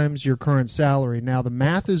 times your current salary. Now, the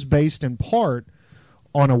math is based in part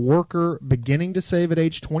on a worker beginning to save at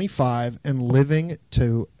age 25 and living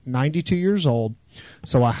to 92 years old.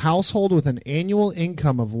 So a household with an annual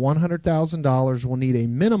income of $100,000 will need a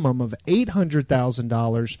minimum of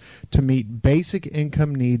 $800,000 to meet basic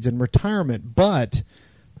income needs in retirement. But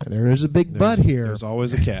there is a big but here. There's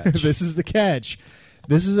always a catch. This is the catch.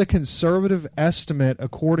 This is a conservative estimate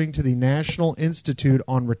according to the National Institute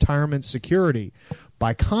on Retirement Security.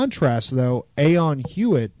 By contrast, though, Aon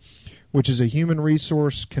Hewitt, which is a human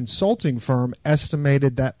resource consulting firm,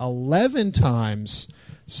 estimated that 11 times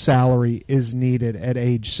salary is needed at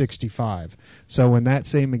age 65. So in that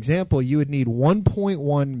same example, you would need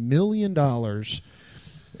 $1.1 million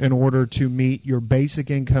in order to meet your basic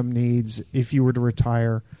income needs if you were to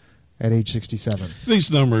retire at age 67. These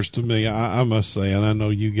numbers, to me, I must say, and I know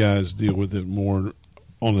you guys deal with it more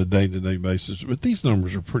on a day-to-day basis, but these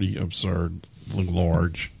numbers are pretty absurd,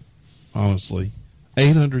 large, honestly.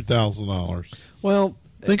 $800,000. Well,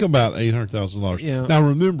 Think about $800,000. Yeah. Now,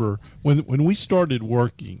 remember, when we started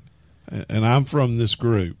working, and I'm from this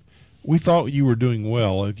group, we thought you were doing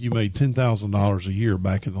well if you made $10,000 a year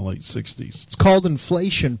back in the late 60s. It's called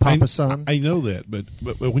inflation, Papa Son. I know that, but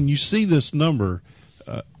when you see this number,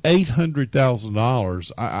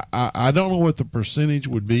 $800,000, I don't know what the percentage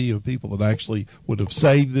would be of people that actually would have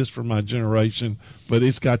saved this for my generation, but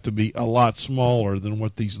it's got to be a lot smaller than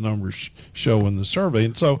what these numbers show in the survey.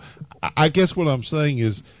 And so I guess what I'm saying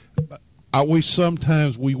is I wish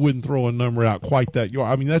sometimes we wouldn't throw a number out quite that.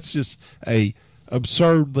 I mean, that's just a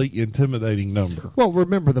absurdly intimidating number. Well,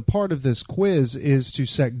 remember, the part of this quiz is to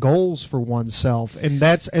set goals for oneself, and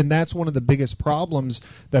that's one of the biggest problems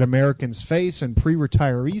that Americans face and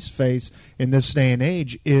pre-retirees face in this day and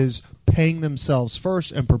age is paying themselves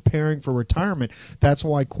first and preparing for retirement. That's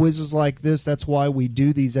why quizzes like this, that's why we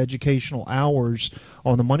do these educational hours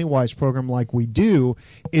on the MoneyWise program like we do,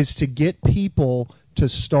 is to get people to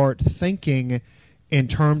start thinking in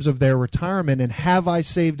terms of their retirement, and have I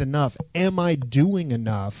saved enough? Am I doing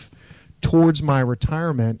enough towards my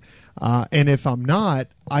retirement? And if I'm not,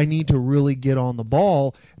 I need to really get on the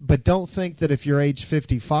ball. But don't think that if you're age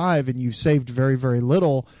 55 and you've saved very, very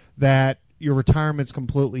little, that your retirement's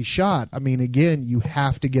completely shot. I mean, again, you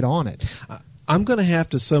have to get on it. I'm going to have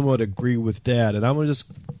to somewhat agree with Dad, and I'm going to just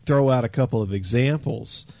throw out a couple of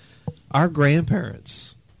examples. Our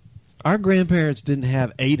grandparents didn't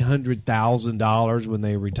have $800,000 when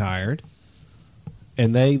they retired,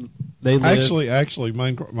 and they lived. Actually,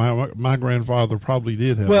 my grandfather probably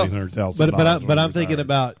did have $800,000. But I'm thinking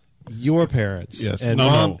about your parents, yes, and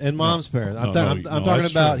mom's parents. I'm talking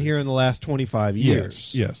about true. Here in the last 25 years.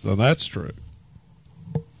 Yes, no, that's true.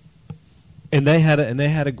 And they had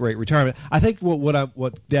a great retirement. I think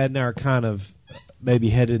what Dad and I are kind of maybe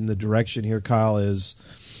headed in the direction here, Kyle, is.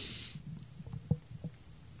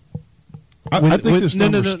 I think this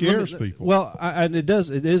number scares people. Well, and it does.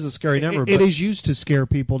 It is a scary number. It is used to scare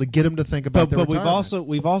people to get them to think about their retirement. But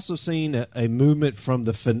we've also seen a movement from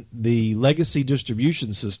the legacy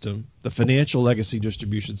distribution system, the financial legacy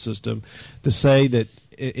distribution system, to say that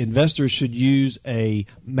investors should use a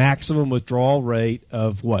maximum withdrawal rate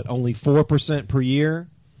of only 4% per year.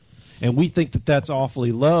 And we think that that's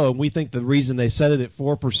awfully low. And we think the reason they set it at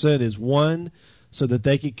 4% is one, so that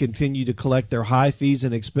they can continue to collect their high fees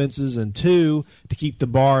and expenses, and two, to keep the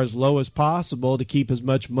bar as low as possible, to keep as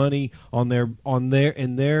much money in their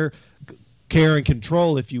care and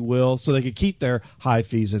control, if you will, so they can keep their high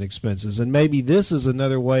fees and expenses. And maybe this is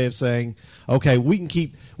another way of saying, okay, we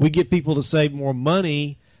get people to save more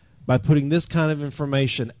money by putting this kind of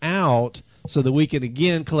information out, so that we can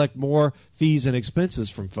again collect more fees and expenses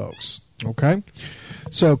from folks. Okay.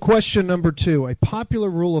 So question number 2. A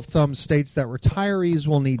popular rule of thumb states that retirees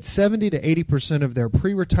will need 70 to 80% of their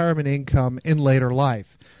pre-retirement income in later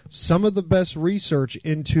life. Some of the best research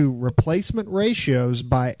into replacement ratios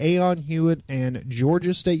by Aon Hewitt and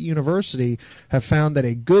Georgia State University have found that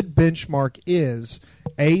a good benchmark is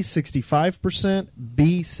A, 65%,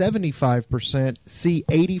 B, 75%, C,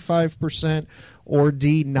 85%, or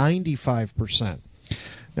D, 95%.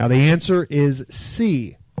 Now the answer is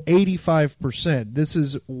C, 85%. This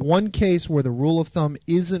is one case where the rule of thumb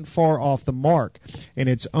isn't far off the mark. In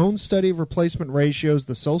its own study of replacement ratios,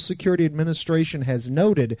 the Social Security Administration has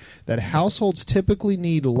noted that households typically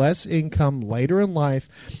need less income later in life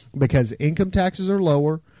because income taxes are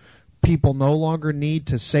lower, people no longer need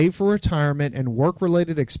to save for retirement, and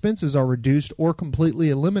work-related expenses are reduced or completely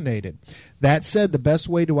eliminated. That said, the best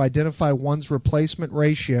way to identify one's replacement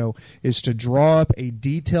ratio is to draw up a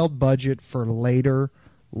detailed budget for later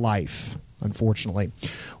life, unfortunately.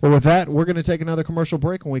 Well, with that, we're going to take another commercial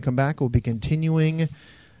break. When we come back, we'll be continuing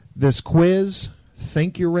this quiz.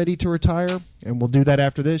 Think you're ready to retire? And we'll do that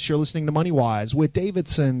after this. You're listening to MoneyWise with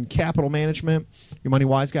Davidson Capital Management. Your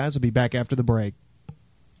MoneyWise guys will be back after the break.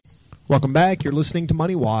 Welcome back. You're listening to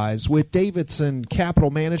MoneyWise with Davidson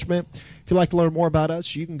Capital Management. If you'd like to learn more about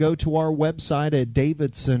us, you can go to our website at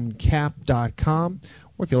davidsoncap.com.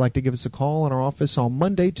 Or if you'd like to give us a call in our office on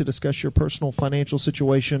Monday to discuss your personal financial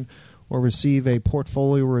situation or receive a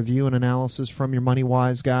portfolio review and analysis from your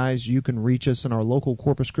MoneyWise guys, you can reach us in our local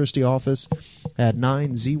Corpus Christi office at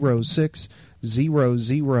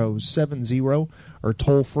 906-0070 or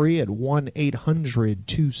toll free at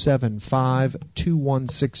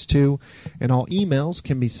 1-800-275-2162. And all emails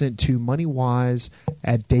can be sent to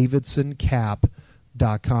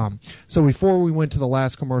moneywise@davidsoncap.com. So before we went to the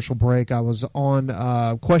last commercial break, I was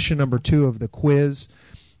on question number 2 of the quiz,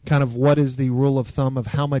 kind of what is the rule of thumb of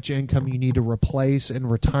how much income you need to replace in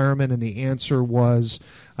retirement, and the answer was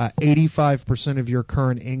 85% of your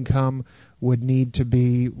current income would need to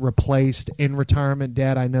be replaced in retirement.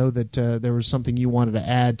 Dad, I know that there was something you wanted to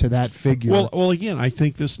add to that figure. Well, again, I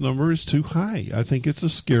think this number is too high. I think it's a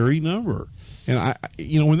scary number. And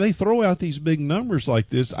when they throw out these big numbers like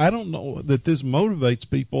this, I don't know that this motivates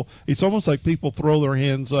people. It's almost like people throw their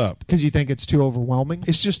hands up. Because you think it's too overwhelming?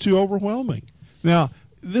 It's just too overwhelming. Now,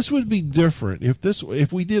 this would be different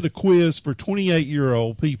if we did a quiz for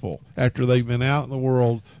 28-year-old people after they've been out in the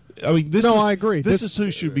world. I mean, I agree. This is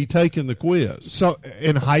who should be taking the quiz. So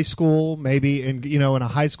in high school, maybe in a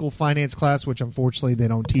high school finance class, which unfortunately they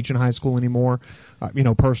don't teach in high school anymore,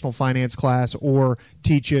 personal finance class, or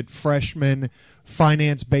teach it freshman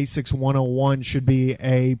finance basics 101 should be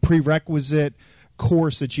a prerequisite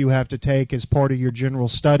course that you have to take as part of your general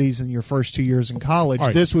studies in your first 2 years in college.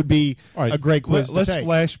 Right. This would be a great quiz to Let's take.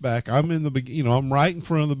 flash back. I'm I'm right in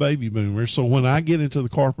front of the baby boomers. So when I get into the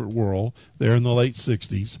corporate world there in the late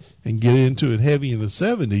 60s and get into it heavy in the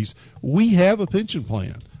 70s, we have a pension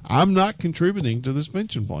plan. I'm not contributing to this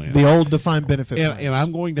pension plan. The old defined benefit plan. And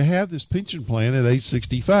I'm going to have this pension plan at age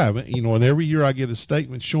 65. And every year I get a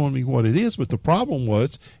statement showing me what it is. But the problem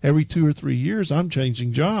was every 2 or 3 years I'm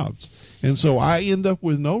changing jobs. And so I end up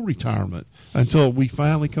with no retirement until we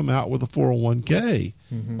finally come out with a 401k.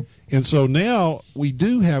 Mm-hmm. And so now we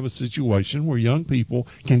do have a situation where young people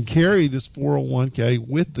can carry this 401k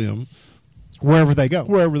with them wherever they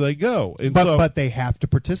go. And but they have to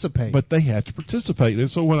participate. But they have to participate.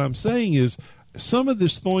 And so what I'm saying is some of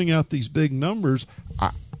this throwing out these big numbers,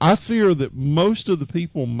 I fear that most of the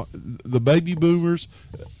people, the baby boomers,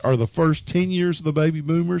 are the first 10 years of the baby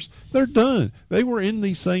boomers, they're done. They were in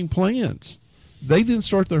these same plans. They didn't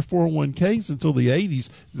start their 401ks until the 80s.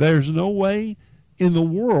 There's no way in the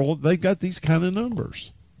world they got these kind of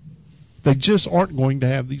numbers. They just aren't going to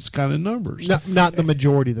have these kind of numbers. Not the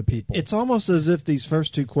majority of the people. It's almost as if these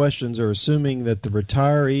first two questions are assuming that the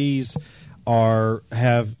retirees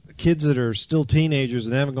have kids that are still teenagers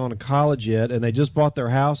and haven't gone to college yet, and they just bought their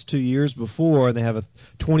house 2 years before, and they have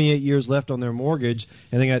 28 years left on their mortgage,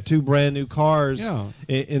 and they got two brand new cars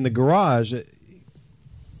in the garage.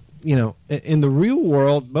 In the real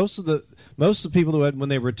world, most of the people who when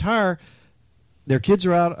they retire, their kids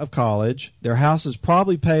are out of college, their house is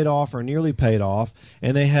probably paid off or nearly paid off,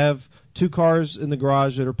 and they have two cars in the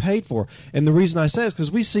garage that are paid for. And the reason I say is because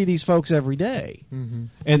we see these folks every day. Mm-hmm.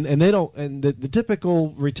 And they don't. And the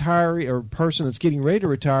typical retiree or person that's getting ready to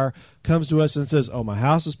retire comes to us and says, "Oh, my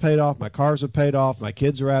house is paid off, my cars are paid off, my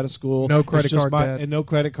kids are out of school, no credit card debt, and no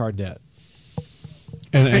credit card debt."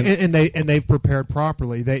 And they've prepared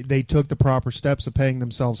properly. They took the proper steps of paying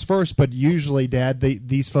themselves first. But usually, Dad,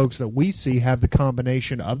 these folks that we see have the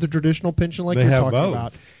combination of the traditional pension, like you're talking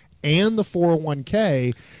about, and the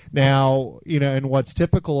 401k. Now, and what's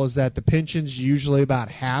typical is that the pension's usually about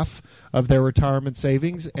half of their retirement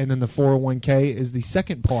savings, and then the 401k is the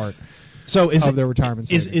second part. So of their retirement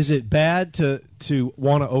savings. Is it bad to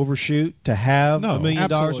want to overshoot, to have $1 million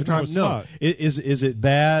retirement? No. Is it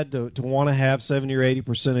bad to want to have 70 or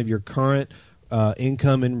 80% of your current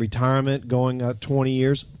income in retirement going 20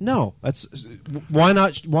 years? No. Why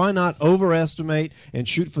not overestimate and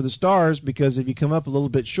shoot for the stars? Because if you come up a little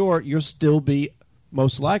bit short, you'll still be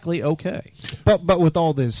most likely okay. But with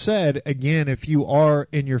all this said, again, if you are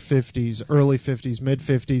in your 50s, early 50s, mid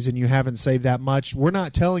 50s, and you haven't saved that much, we're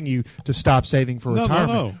not telling you to stop saving for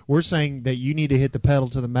retirement. No. We're saying that you need to hit the pedal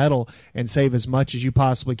to the metal and save as much as you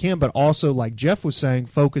possibly can, but also, like Jeff was saying,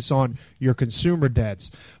 focus on your consumer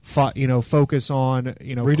debts. Focus on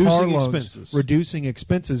reducing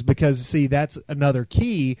expenses, because see, that's another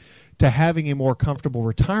key to having a more comfortable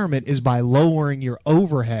retirement is by lowering your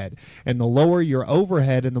overhead. And the lower your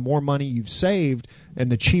overhead and the more money you've saved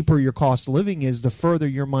and the cheaper your cost of living is, the further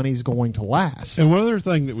your money's going to last. And one other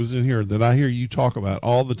thing that was in here that I hear you talk about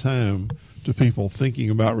all the time to people thinking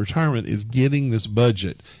about retirement is getting this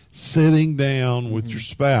budget, sitting down with your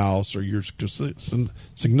spouse or your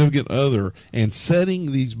significant other and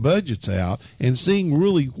setting these budgets out and seeing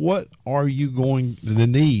really what are you going to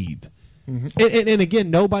need. Mm-hmm. And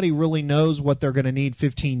again, nobody really knows what they're going to need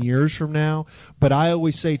 15 years from now, but I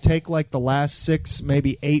always say take like the last 6,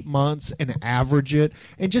 maybe 8 months and average it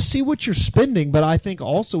and just see what you're spending. But I think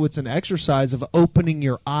also it's an exercise of opening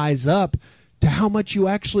your eyes up to how much you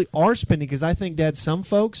actually are spending, because I think, Dad, some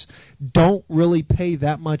folks don't really pay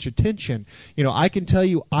that much attention. You know, I can tell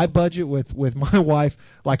you I budget with my wife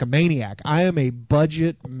like a maniac. I am a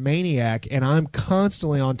budget maniac, and I'm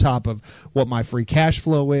constantly on top of what my free cash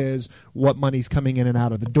flow is, what money's coming in and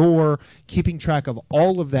out of the door, keeping track of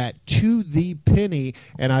all of that to the penny,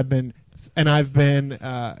 and I've been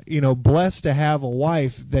blessed to have a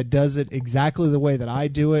wife that does it exactly the way that I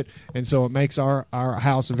do it, and so it makes our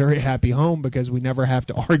house a very happy home because we never have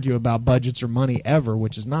to argue about budgets or money ever,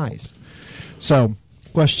 which is nice. So,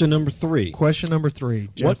 Question number 3.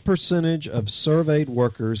 Jeff. What percentage of surveyed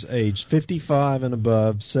workers aged 55 and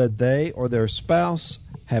above said they or their spouse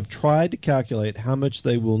have tried to calculate how much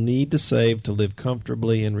they will need to save to live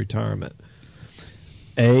comfortably in retirement?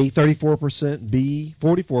 A, 34%, B,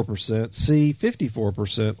 44%, C,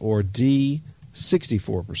 54%, or D,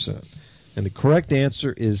 64%. And the correct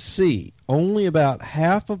answer is C. Only about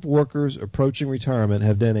half of workers approaching retirement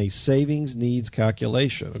have done a savings needs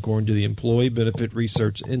calculation, according to the Employee Benefit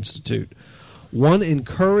Research Institute. One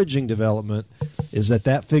encouraging development is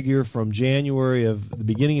that figure from January of the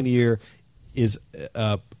beginning of the year is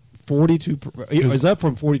 42. It was up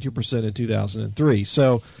from 42% in 2003.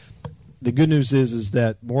 So the good news is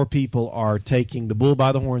that more people are taking the bull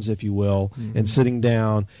by the horns, if you will, and sitting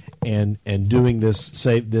down and doing this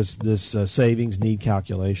savings need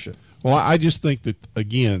calculation. Well, I just think that,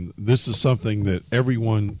 again, this is something that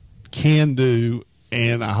everyone can do,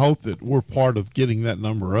 and I hope that we're part of getting that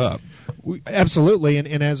number up. Absolutely,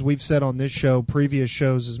 and as we've said on this show, previous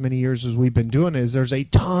shows, as many years as we've been doing, is there's a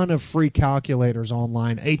ton of free calculators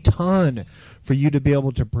online, a ton for you to be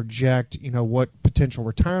able to project, what potential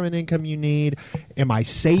retirement income you need. Am I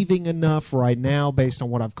saving enough right now based on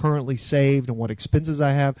what I've currently saved and what expenses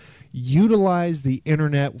I have? Utilize the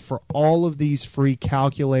internet for all of these free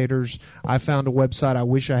calculators. I found a website, I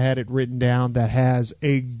wish I had it written down, that has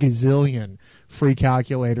a gazillion free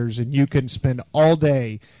calculators, and you can spend all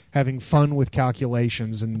day having fun with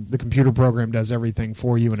calculations, and the computer program does everything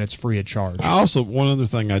for you, and it's free of charge. Also, one other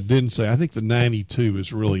thing I didn't say, I think the 92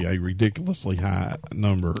 is really a ridiculously high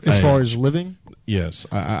number. As far as living? Yes.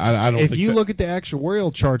 I don't think if you look at the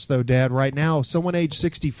actuarial charts, though, Dad, right now, someone age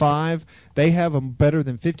 65, they have a better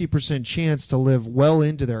than 50% chance to live well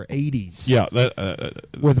into their 80s. Yeah.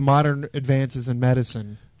 With modern advances in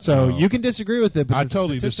medicine. So you can disagree with it, but I the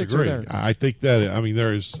totally statistics disagree. are there. I think that,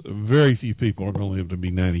 there is very few people are going to live to be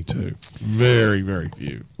 92. Very, very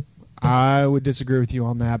few. I would disagree with you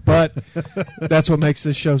on that, but that's what makes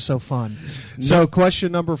this show so fun. So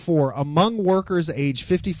question number 4. Among workers age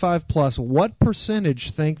 55 plus, what percentage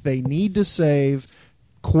think they need to save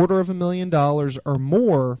 $250,000 or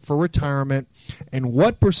more for retirement, and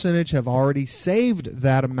what percentage have already saved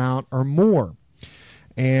that amount or more?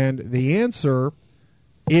 And the answer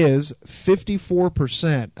is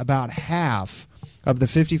 54%. About half of the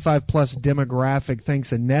 55-plus demographic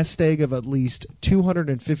thinks a nest egg of at least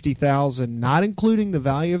 $250,000, not including the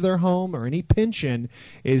value of their home or any pension,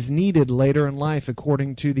 is needed later in life,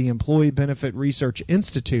 according to the Employee Benefit Research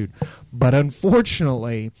Institute. But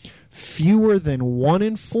unfortunately, fewer than 1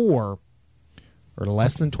 in 4, or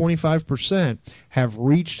less than 25%, have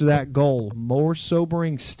reached that goal. More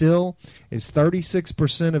sobering still is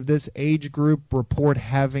 36% of this age group report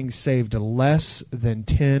having saved less than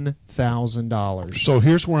 $10,000. So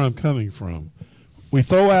here's where I'm coming from. We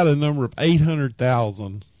throw out a number of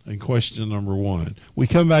 800,000 in question number 1. We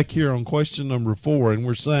come back here on question number 4, and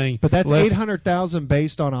we're saying... But that's 800,000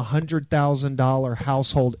 based on a $100,000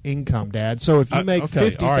 household income, Dad. So if you make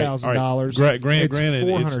 $50,000, it's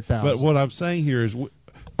 $400,000. But what I'm saying here is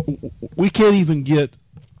we can't even get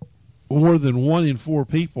more than 1 in 4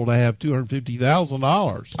 people to have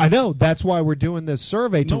 $250,000. I know. That's why we're doing this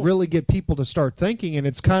survey, to really get people to start thinking. And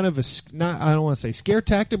it's kind of I don't want to say scare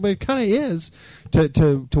tactic, but it kind of is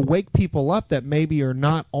to wake people up that maybe are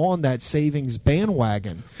not on that savings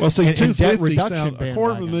bandwagon. Well, see, and debt reduction a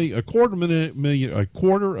quarter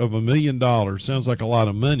of $1,000,000 sounds like a lot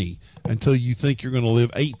of money until you think you're going to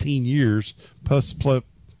live 18 years plus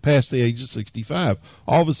past the age of 65.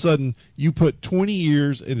 All of a sudden, you put 20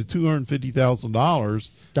 years into $250,000.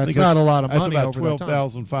 That's not a lot of money. That's about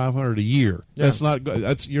 $12,500 a year. Yeah.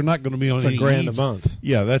 You're not going to be on any $1,000 a month.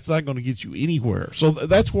 Yeah, that's not going to get you anywhere. So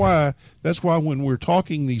that's why when we're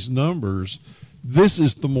talking these numbers, this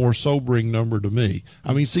is the more sobering number to me.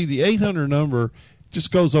 I mean, see, the 800 number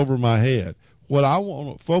just goes over my head. What I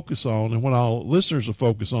want to focus on, and what our listeners will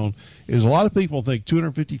focus on, is a lot of people think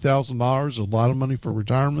 $250,000 is a lot of money for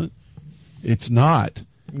retirement. It's not.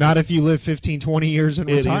 Not if you live 15, 20 years in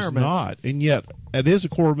retirement. It is not. And yet, it is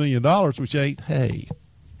 $250,000, which ain't hay.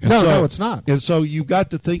 No, it's not. And so you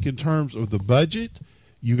got to think in terms of the budget.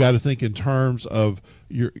 You got to think in terms of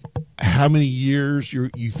how many years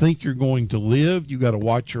you think you're going to live. You got to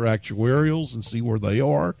watch your actuarials and see where they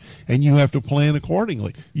are, and you have to plan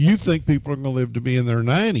accordingly. You think people are going to live to be in their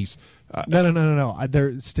 90s. No.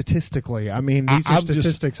 They're statistically. I mean, these are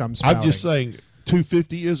statistics I'm spouting. I'm just saying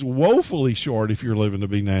 250 is woefully short if you're living to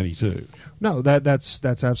be 92. No, that's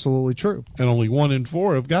absolutely true. And only 1 in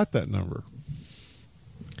 4 have got that number.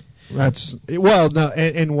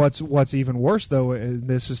 And what's even worse though is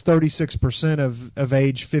this is 36% of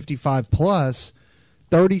age 55 plus.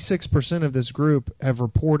 36% of this group have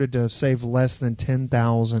reported to have saved less than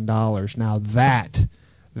 $10,000. Now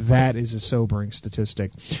that is a sobering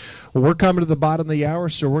statistic. Well, we're coming to the bottom of the hour,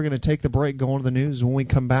 so we're going to take the break, go on to the news. When we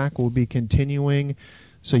come back, we'll be continuing.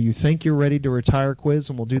 So you think you're ready to retire quiz,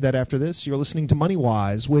 and we'll do that after this. You're listening to Money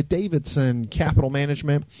Wise with Davidson Capital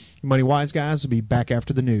Management. Money Wise guys will be back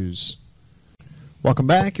after the news. Welcome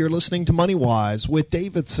back. You're listening to Money Wise with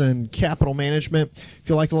Davidson Capital Management. If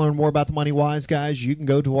you'd like to learn more about the Money Wise guys, you can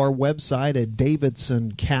go to our website at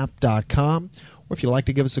davidsoncap.com. Or if you'd like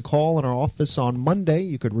to give us a call in our office on Monday,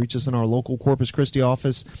 you could reach us in our local Corpus Christi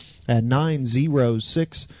office at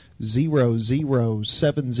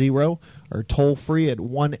 906-0070 or toll free at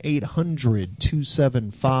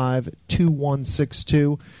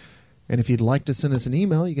 1-800-275-2162. And if you'd like to send us an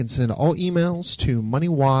email, you can send all emails to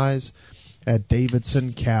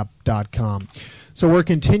moneywise@davidsoncap.com. So we're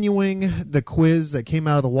continuing the quiz that came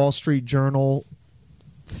out of the Wall Street Journal.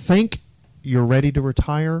 Think you're ready to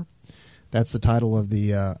retire? That's the title of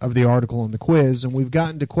the article in the quiz, and we've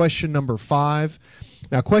gotten to question number 5.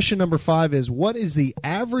 Now, question number 5 is, what is the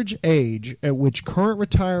average age at which current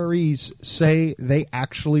retirees say they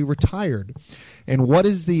actually retired? And what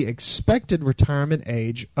is the expected retirement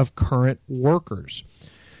age of current workers?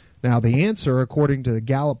 Now, the answer, according to the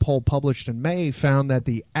Gallup poll published in May, found that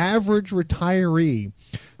the average retiree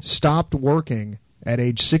stopped working at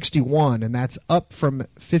age 61, and that's up from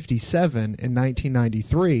 57 in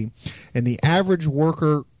 1993. And the average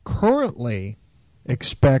worker currently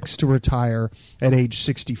expects to retire at age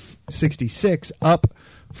 66, up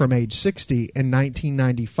from age 60 in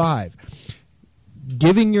 1995.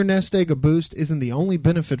 Giving your nest egg a boost isn't the only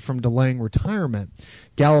benefit from delaying retirement.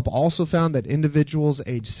 Gallup also found that individuals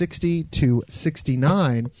age 60 to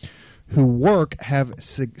 69 who work have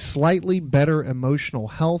slightly better emotional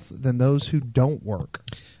health than those who don't work.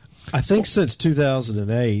 I think since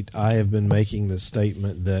 2008, I have been making the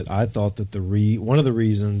statement that I thought that one of the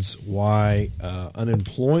reasons why the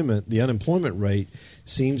unemployment rate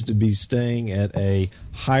seems to be staying at a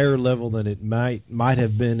higher level than it might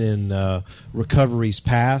have been in recoveries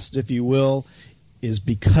past, if you will, is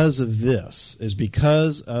because of this, is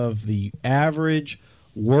because of the average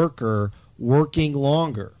worker working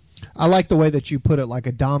longer. I like the way that you put it, like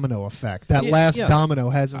a domino effect. That last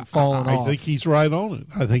domino hasn't fallen off. I think he's right on it.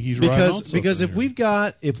 I think he's right on it. Because if we've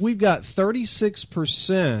got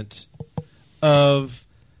 36% of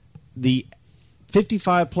the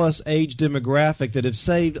 55-plus age demographic that have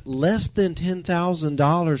saved less than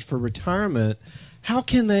 $10,000 for retirement, how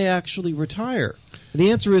can they actually retire? The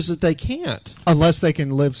answer is that they can't. Unless they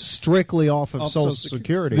can live strictly off of Social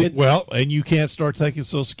Security. Well, and you can't start taking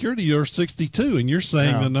Social Security. You're 62, and you're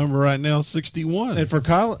saying the number right now is 61. And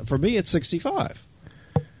for me, it's 65.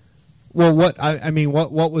 Well,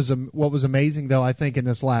 what was amazing, though, I think, in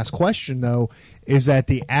this last question, though, is that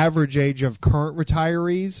the average age of current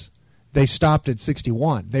retirees, they stopped at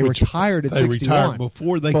 61. They retired at 61 retired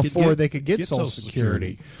before they could get Social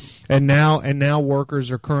Security. And now workers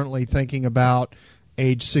are currently thinking about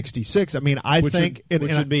age 66. I mean, which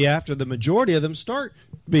would be after the majority of them start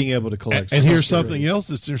being able to collect. And here's something else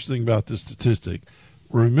that's interesting about this statistic.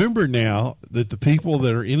 Remember now that the people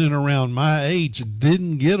that are in and around my age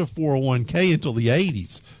didn't get a 401k until the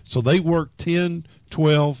 80s. So they worked 10,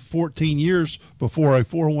 12, 14 years before a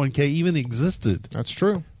 401k even existed. That's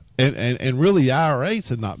true. And really, IRAs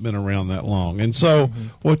had not been around that long. And so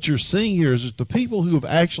what you're seeing here is that the people who have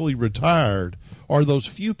actually retired are those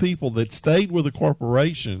few people that stayed with a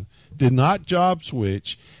corporation, did not job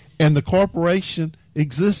switch, and the corporation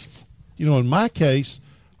exists. In my case,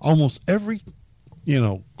 almost every,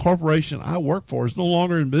 corporation I work for is no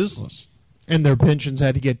longer in business. And their pensions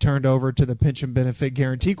had to get turned over to the Pension Benefit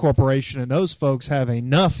Guaranty Corporation, and those folks have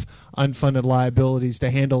enough unfunded liabilities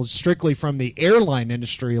to handle strictly from the airline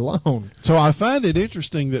industry alone. So I find it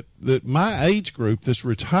interesting that my age group that's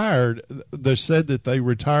retired, they said that they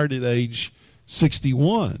retired at age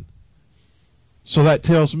 61. So that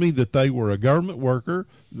tells me that they were a government worker,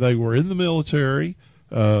 they were in the military,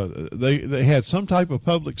 they had some type of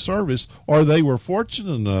public service, or they were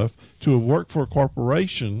fortunate enough to have worked for a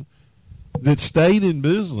corporation that stayed in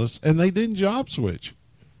business and they didn't job switch.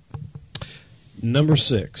 Number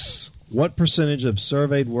 6. What percentage of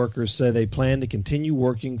surveyed workers say they plan to continue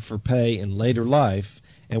working for pay in later life,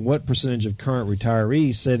 and what percentage of current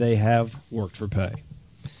retirees say they have worked for pay?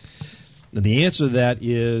 Now, the answer to that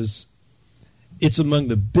is it's among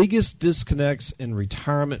the biggest disconnects in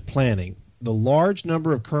retirement planning. The large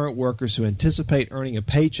number of current workers who anticipate earning a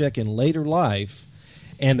paycheck in later life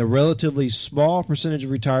and the relatively small percentage of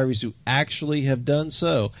retirees who actually have done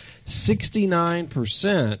so.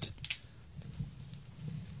 69%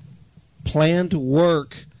 plan to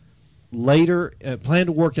work later, plan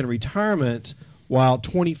to work in retirement, while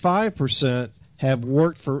 25% have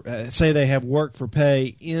worked for say they have worked for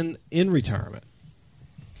pay in retirement.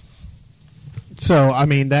 So, I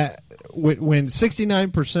mean, that when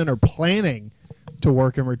 69% are planning to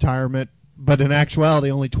work in retirement, but in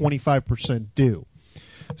actuality only 25% do.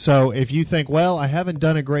 So if you think, well, I haven't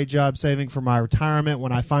done a great job saving for my retirement,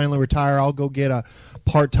 when I finally retire, I'll go get a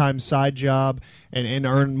part-time side job and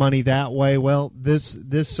earn money that way. Well, this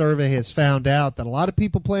survey has found out that a lot of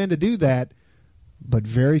people plan to do that, but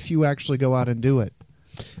very few actually go out and do it.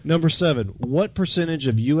 Number 7, what percentage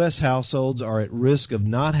of U.S. households are at risk of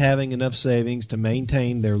not having enough savings to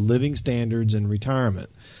maintain their living standards in retirement?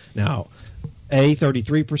 Now, A,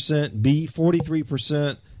 33%, B,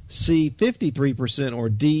 43%, C, 53%, or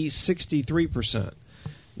D, 63%.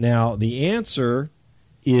 Now, the answer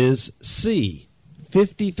is C,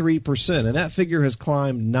 53%, and that figure has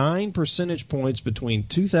climbed 9 percentage points between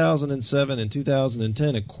 2007 and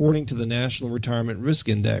 2010, according to the National Retirement Risk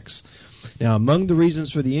Index. Now, among the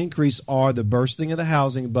reasons for the increase are the bursting of the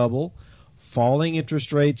housing bubble, falling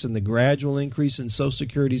interest rates, and the gradual increase in Social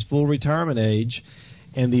Security's full retirement age.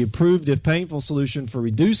 And the approved, if painful, solution for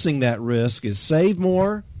reducing that risk is save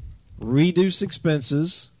more, reduce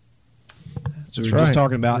expenses, so we're just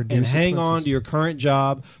talking about, and hang on to your current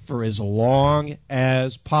job for as long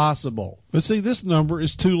as possible. But see, this number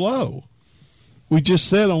is too low. We just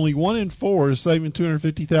said only 1 in 4 is saving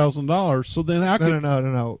 $250,000. So then how could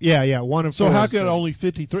no. Yeah, 1 in 4. So how could only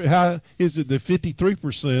 53? How is it that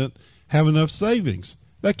 53% have enough savings?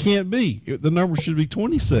 That can't be. The number should be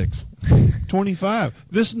 26, 25.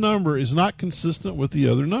 This number is not consistent with the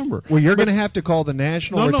other number. Well, you're going to have to call the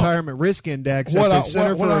National Retirement Risk Index at the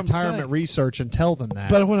Center for Retirement Research and tell them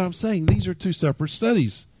that. But what I'm saying, these are two separate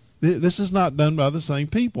studies. This is not done by the same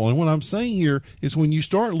people. And what I'm saying here is when you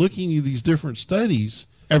start looking at these different studies,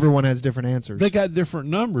 everyone has different answers. They got different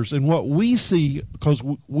numbers. And what we see, because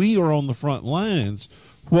we are on the front lines,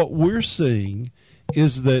 what we're seeing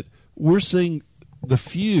is that we're seeing the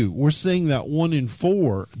few. We're seeing that 1 in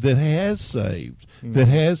 4 that has saved, that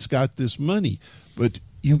has got this money. But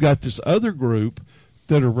you've got this other group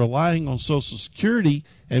that are relying on Social Security,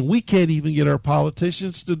 and we can't even get our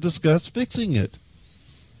politicians to discuss fixing it.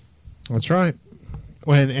 That's right.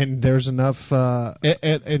 And there's enough.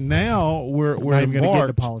 And now we're not going to get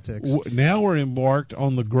into politics. Now we're embarked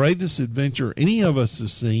on the greatest adventure any of us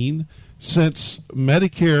has seen since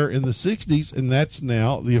Medicare in the 60s, and that's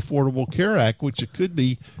now the Affordable Care Act, which it could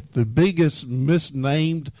be the biggest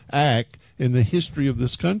misnamed act in the history of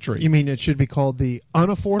this country. You mean it should be called the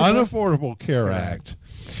Unaffordable Care Act,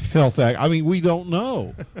 Health Act? I mean, we don't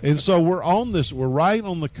know. And so we're on this. We're right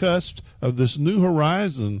on the cusp of this new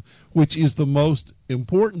horizon, which is the most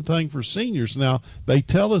important thing for seniors. Now, they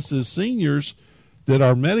tell us as seniors that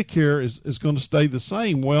our Medicare is going to stay the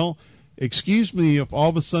same. Well, excuse me if all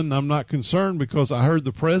of a sudden I'm not concerned, because I heard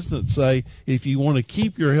the president say if you want to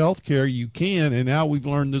keep your health care, you can, and now we've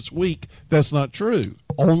learned this week that's not true.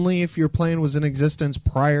 Only if your plan was in existence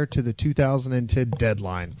prior to the 2010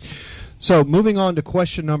 deadline. So moving on to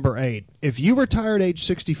question number 8. If you retire at age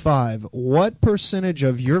 65, what percentage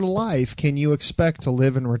of your life can you expect to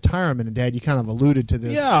live in retirement? And, Dad, you kind of alluded to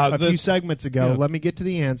this a few segments ago. Yeah. Let me get to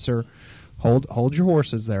the answer. Hold your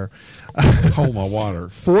horses there. Hold my water.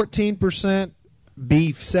 14%,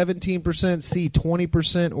 B, 17%, C,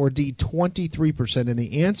 20%, or D, 23%. And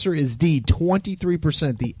the answer is D,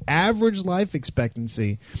 23%. The average life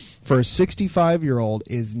expectancy for a 65-year-old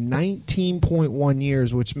is 19.1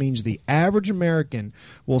 years, which means the average American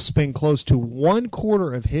will spend close to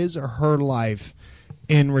 1/4 of his or her life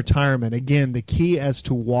in retirement. Again, the key as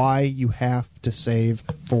to why you have to save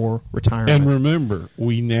for retirement. And remember,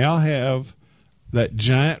 we now have that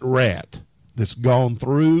giant rat that's gone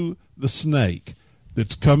through the snake,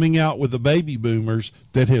 that's coming out with the baby boomers,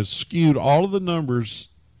 that has skewed all of the numbers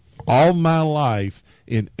all my life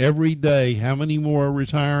in every day. How many more are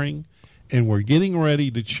retiring? And we're getting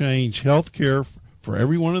ready to change health care for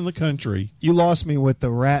everyone in the country. You lost me with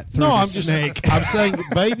the rat through the snake. I'm saying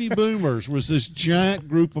baby boomers was this giant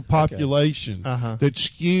group of population that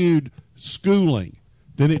skewed schooling.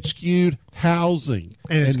 Then it skewed housing.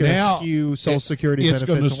 And it's going to skew Social Security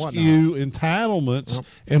benefits and whatnot. It's going to skew entitlements. Yep.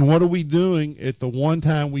 And what are we doing at the one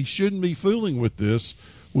time we shouldn't be fooling with this?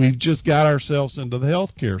 We've just got ourselves into the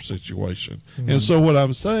health care situation. Mm-hmm. And so what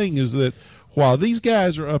I'm saying is that while these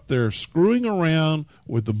guys are up there screwing around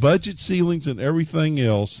with the budget ceilings and everything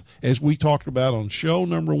else, as we talked about on show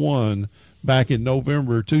number 1 back in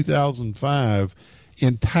November 2005,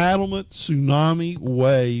 entitlement tsunami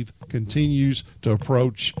wave continues to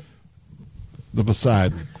approach the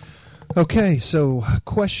Poseidon. Okay, so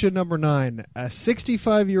question number 9. A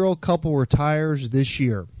 65-year-old couple retires this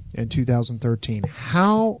year in 2013.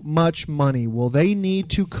 How much money will they need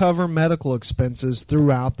to cover medical expenses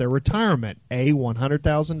throughout their retirement? A,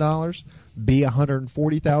 $100,000, B,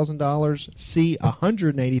 $140,000, C,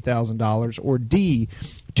 $180,000, or D,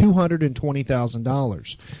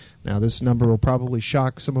 $220,000. Now, this number will probably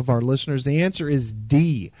shock some of our listeners. The answer is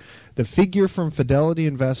D. The figure from Fidelity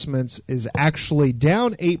Investments is actually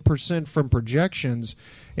down 8% from projections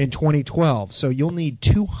in 2012. So you'll need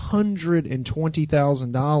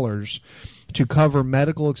 $220,000 to cover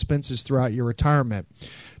medical expenses throughout your retirement.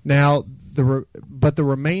 Now, but the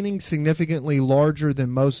remaining significantly larger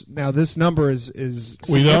than most. Now, this number is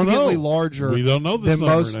significantly larger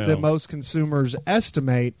than most consumers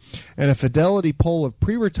estimate. And a Fidelity poll of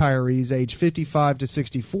pre-retirees aged 55 to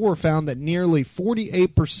 64 found that nearly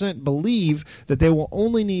 48% believe that they will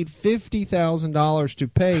only need $50,000 to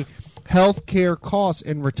pay health care costs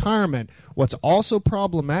in retirement. What's also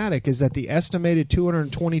problematic is that the estimated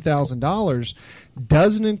 $220,000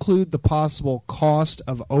 doesn't include the possible cost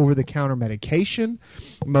of over-the-counter medication,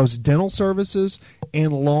 most dental services,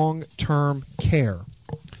 and long-term care.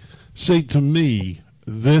 See, to me,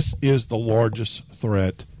 this is the largest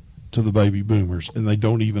threat to the baby boomers, and they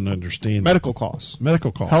don't even understand medical costs,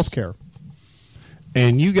 health care.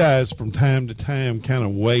 And you guys, from time to time, kind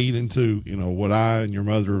of wade into, what I and your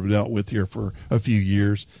mother have dealt with here for a few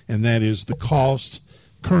years, and that is the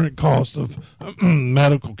current cost of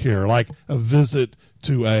medical care, like a visit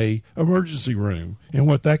to a emergency room, and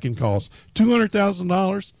what that can cost.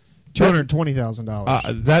 $200,000?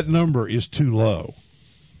 $220,000. That number is too low.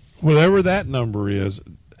 Whatever that number is,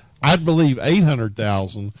 I'd believe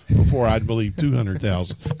 $800,000 before I'd believe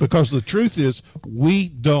 $200,000, because the truth is we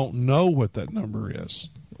don't know what that number is.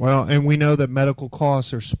 Well, and we know that medical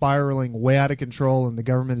costs are spiraling way out of control, and the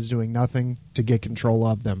government is doing nothing to get control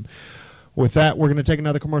of them. With that, we're going to take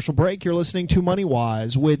another commercial break. You're listening to Money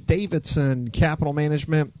Wise with Davidson Capital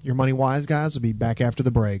Management. Your Money Wise guys will be back after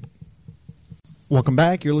the break. Welcome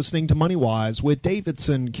back. You're listening to Money Wise with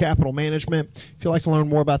Davidson Capital Management. If you'd like to learn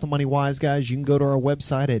more about the Money Wise guys, you can go to our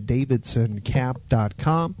website at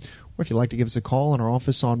davidsoncap.com. Or if you'd like to give us a call in our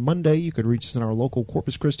office on Monday, you could reach us in our local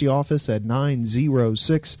Corpus Christi office at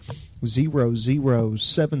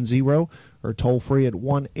 906-0070 or toll free at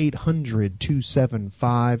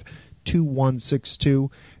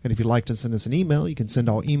 1-800-275-2162. And if you'd like to send us an email, you can send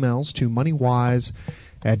all emails to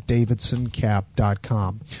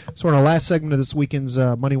moneywise@davidsoncap.com. So in our last segment of this weekend's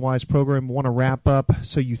Money Wise program, we want to wrap up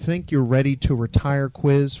So You Think You're Ready to Retire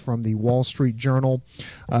quiz from the Wall Street Journal.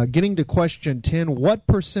 Getting to question 10, what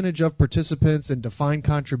percentage of participants in defined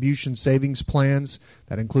contribution savings plans,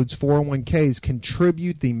 that includes 401ks,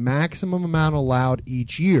 contribute the maximum amount allowed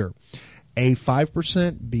each year? A,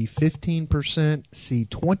 5%, B, 15%, C,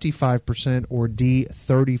 25%, or D,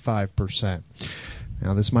 35%.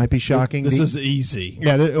 Now, this might be shocking. This is easy.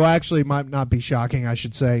 Yeah, well, actually, it might not be shocking, I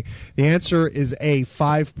should say. The answer is A,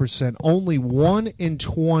 5%. Only 1 in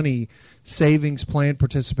 20 savings plan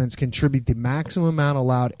participants contribute the maximum amount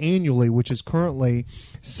allowed annually, which is currently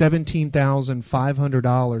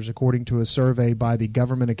 $17,500, according to a survey by the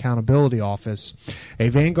Government Accountability Office. A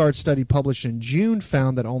Vanguard study published in June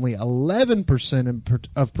found that only 11%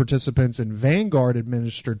 of participants in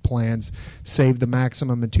Vanguard-administered plans saved the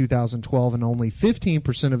maximum in 2012, and only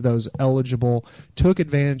 15% of those eligible took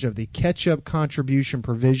advantage of the catch-up contribution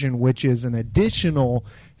provision, which is an additional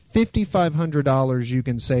 $5,500 you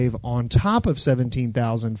can save on top of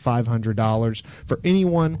 $17,500 for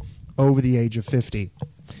anyone over the age of 50.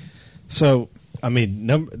 So, I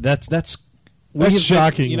mean, that's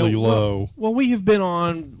shockingly low. Well, we have been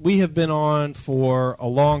on for a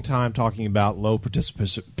long time talking about low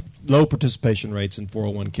participation rates in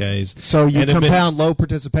 401ks. So you compound low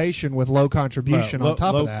participation with low contribution on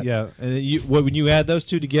top of that. Yeah, and when you add those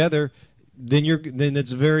two together, then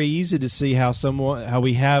it's very easy to see how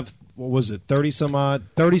we have, what was it,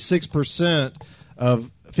 36% of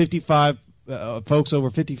 55 folks over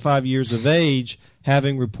 55 years of age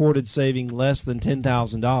having reported saving less than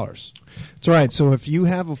 $10,000. That's right. So if you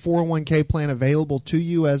have a 401k plan available to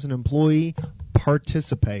you as an employee,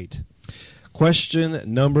 participate. Question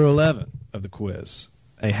number 11 of the quiz.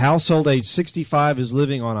 A household age 65 is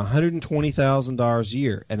living on $120,000 a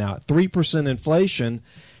year, and now at 3% inflation,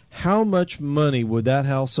 how much money would that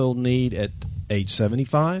household need at age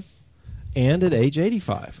 75 and at age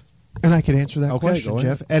 85? And I can answer that Okay, question, go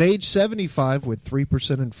ahead. Jeff. At age 75, with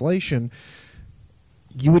 3% inflation,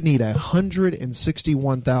 you would need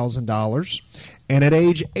 $161,000. And at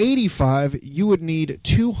age 85, you would need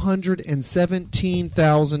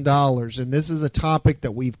 $217,000. And this is a topic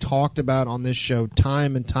that we've talked about on this show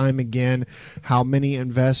time and time again, how many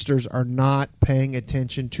investors are not paying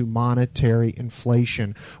attention to monetary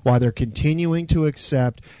inflation, while they're continuing to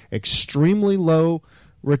accept extremely low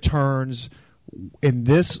returns in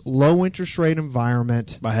this low interest rate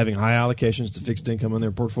environment. By having high allocations to fixed income in their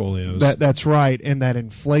portfolios. That's right, and that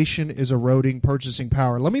inflation is eroding purchasing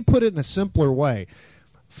power. Let me put it in a simpler way.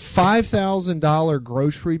 $5,000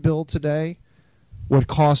 grocery bill today would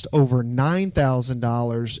cost over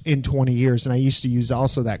 $9,000 in 20 years. And I used to use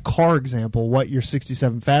also that car example, what your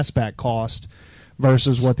 67 Fastback cost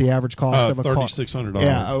versus what the average cost of a car. $3,600.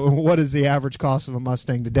 Yeah, what is the average cost of a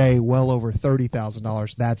Mustang today? Well over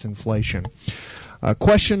 $30,000. That's inflation.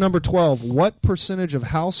 Question number 12. What percentage of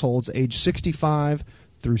households age 65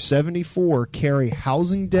 through 74 carry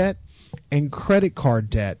housing debt and credit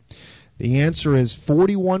card debt? The answer is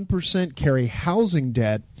 41% carry housing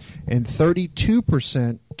debt and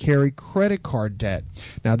 32% carry credit card debt.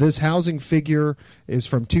 Now, this housing figure is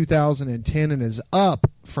from 2010 and is up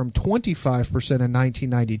from 25% in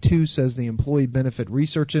 1992, says the Employee Benefit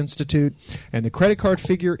Research Institute, and the credit card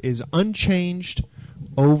figure is unchanged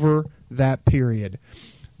over that period.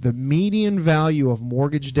 The median value of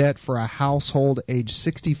mortgage debt for a household age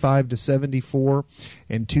 65 to 74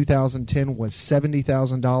 in 2010 was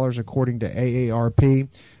 $70,000 according to AARP,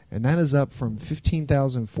 and that is up from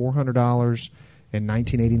 $15,400 in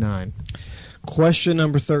 1989. Question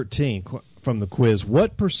number 13 from the quiz.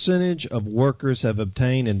 What percentage of workers have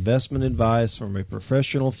obtained investment advice from a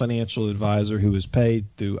professional financial advisor who is paid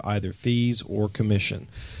through either fees or commission?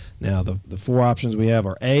 Now, the four options we have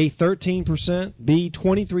are A, 13%, B,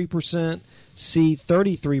 23%, C,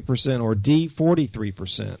 33%, or D,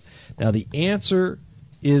 43%. Now, the answer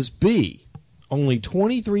is B. Only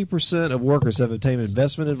 23% of workers have obtained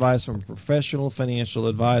investment advice from a professional financial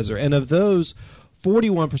advisor. And of those,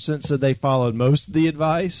 41% said they followed most of the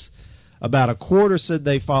advice. About a quarter said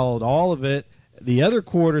they followed all of it. The other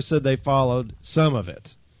quarter said they followed some of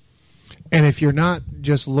it. And if you're not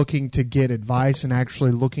just looking to get advice and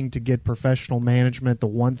actually looking to get professional management, the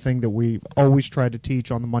one thing that we always try to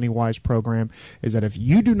teach on the Money Wise program is that if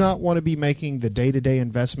you do not want to be making the day-to-day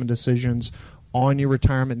investment decisions on your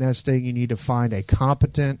retirement nest egg, you need to find a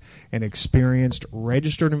competent and experienced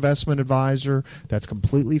registered investment advisor that's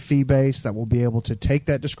completely fee-based, that will be able to take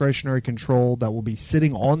that discretionary control, that will be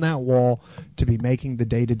sitting on that wall to be making the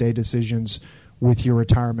day-to-day decisions with your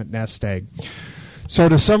retirement nest egg. So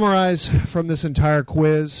to summarize from this entire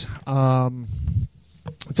quiz,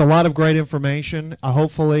 it's a lot of great information.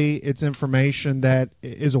 Hopefully it's information that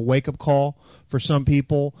is a wake-up call for some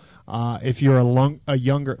people. If you're a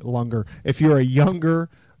younger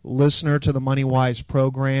listener to the Money Wise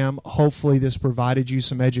program, hopefully this provided you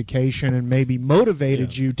some education and maybe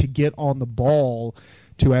motivated you to get on the ball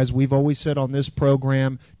to, as we've always said on this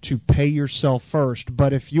program, to pay yourself first.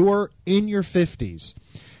 But if you're in your 50s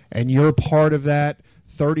and you're part of that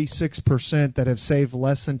 36% that have saved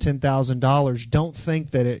less than $10,000, don't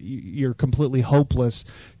think that you're completely hopeless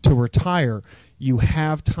to retire. You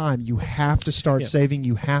have time. You have to start saving.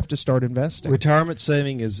 You have to start investing. Retirement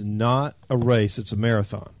saving is not a race. It's a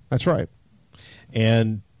marathon. That's right.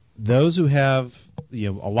 And those who have a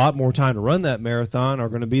lot more time to run that marathon are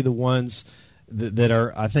going to be the ones that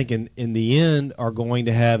are, I think, in the end, are going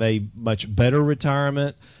to have a much better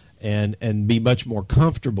retirement and be much more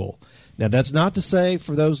comfortable. Now, that's not to say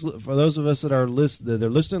for those of us that are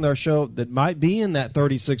listening to our show that might be in that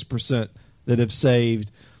 36% that have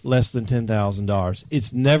saved less than $10,000.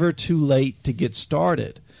 It's never too late to get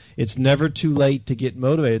started. It's never too late to get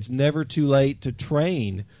motivated. It's never too late to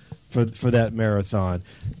train for that marathon.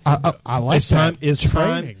 I like that.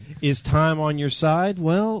 Is time on your side?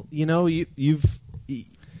 Well,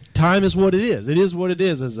 time is what it is. It is what it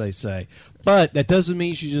is, as they say. But that doesn't mean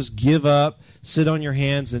you should just give up, sit on your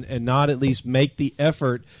hands, and not at least make the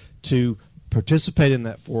effort to participate in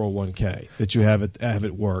that 401k that you have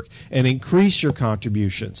at work and increase your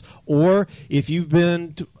contributions. Or if you've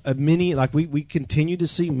been to many, like we continue to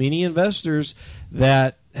see many investors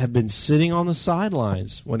that have been sitting on the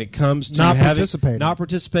sidelines when it comes to not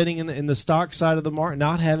participating in the stock side of the market,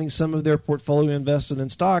 not having some of their portfolio invested in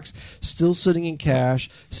stocks, still sitting in cash,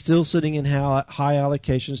 still sitting in high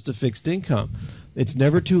allocations to fixed income. It's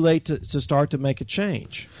never too late to start to make a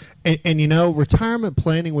change. And retirement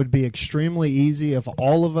planning would be extremely easy if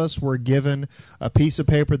all of us were given a piece of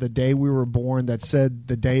paper the day we were born that said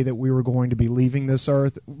the day that we were going to be leaving this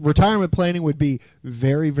earth. Retirement planning would be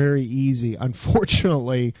very, very easy.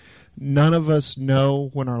 Unfortunately, none of us know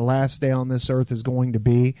when our last day on this earth is going to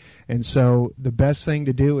be. And so the best thing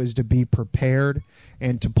to do is to be prepared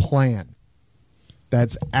and to plan.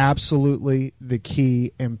 That's absolutely the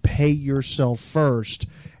key, and pay yourself first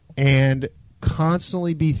and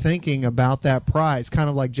constantly be thinking about that prize. Kind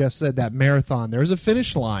of like Jeff said, that marathon. There's a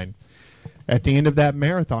finish line at the end of that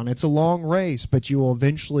marathon. It's a long race, but you will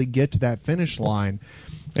eventually get to that finish line.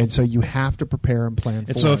 And so you have to prepare and plan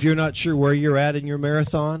for it. And so if you're not sure where you're at in your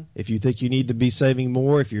marathon, if you think you need to be saving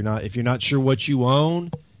more, if you're not sure what you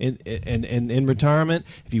own in retirement,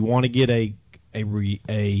 if you want to get a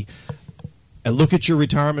look at your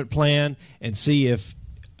retirement plan and see if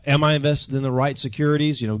am I invested in the right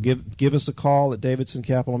securities, give us a call at Davidson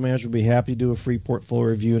Capital Management. We'll be happy to do a free portfolio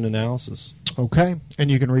review and analysis. Okay.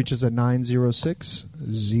 And you can reach us at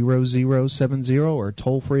 906-0070 or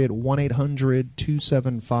toll free at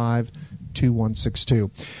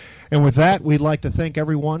 1-800-275-2162. And with that, we'd like to thank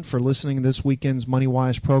everyone for listening to this weekend's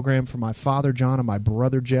MoneyWise program. For my father, John, and my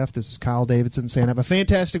brother, Jeff, this is Kyle Davidson saying have a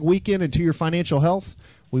fantastic weekend, and to your financial health,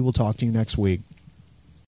 we will talk to you next week.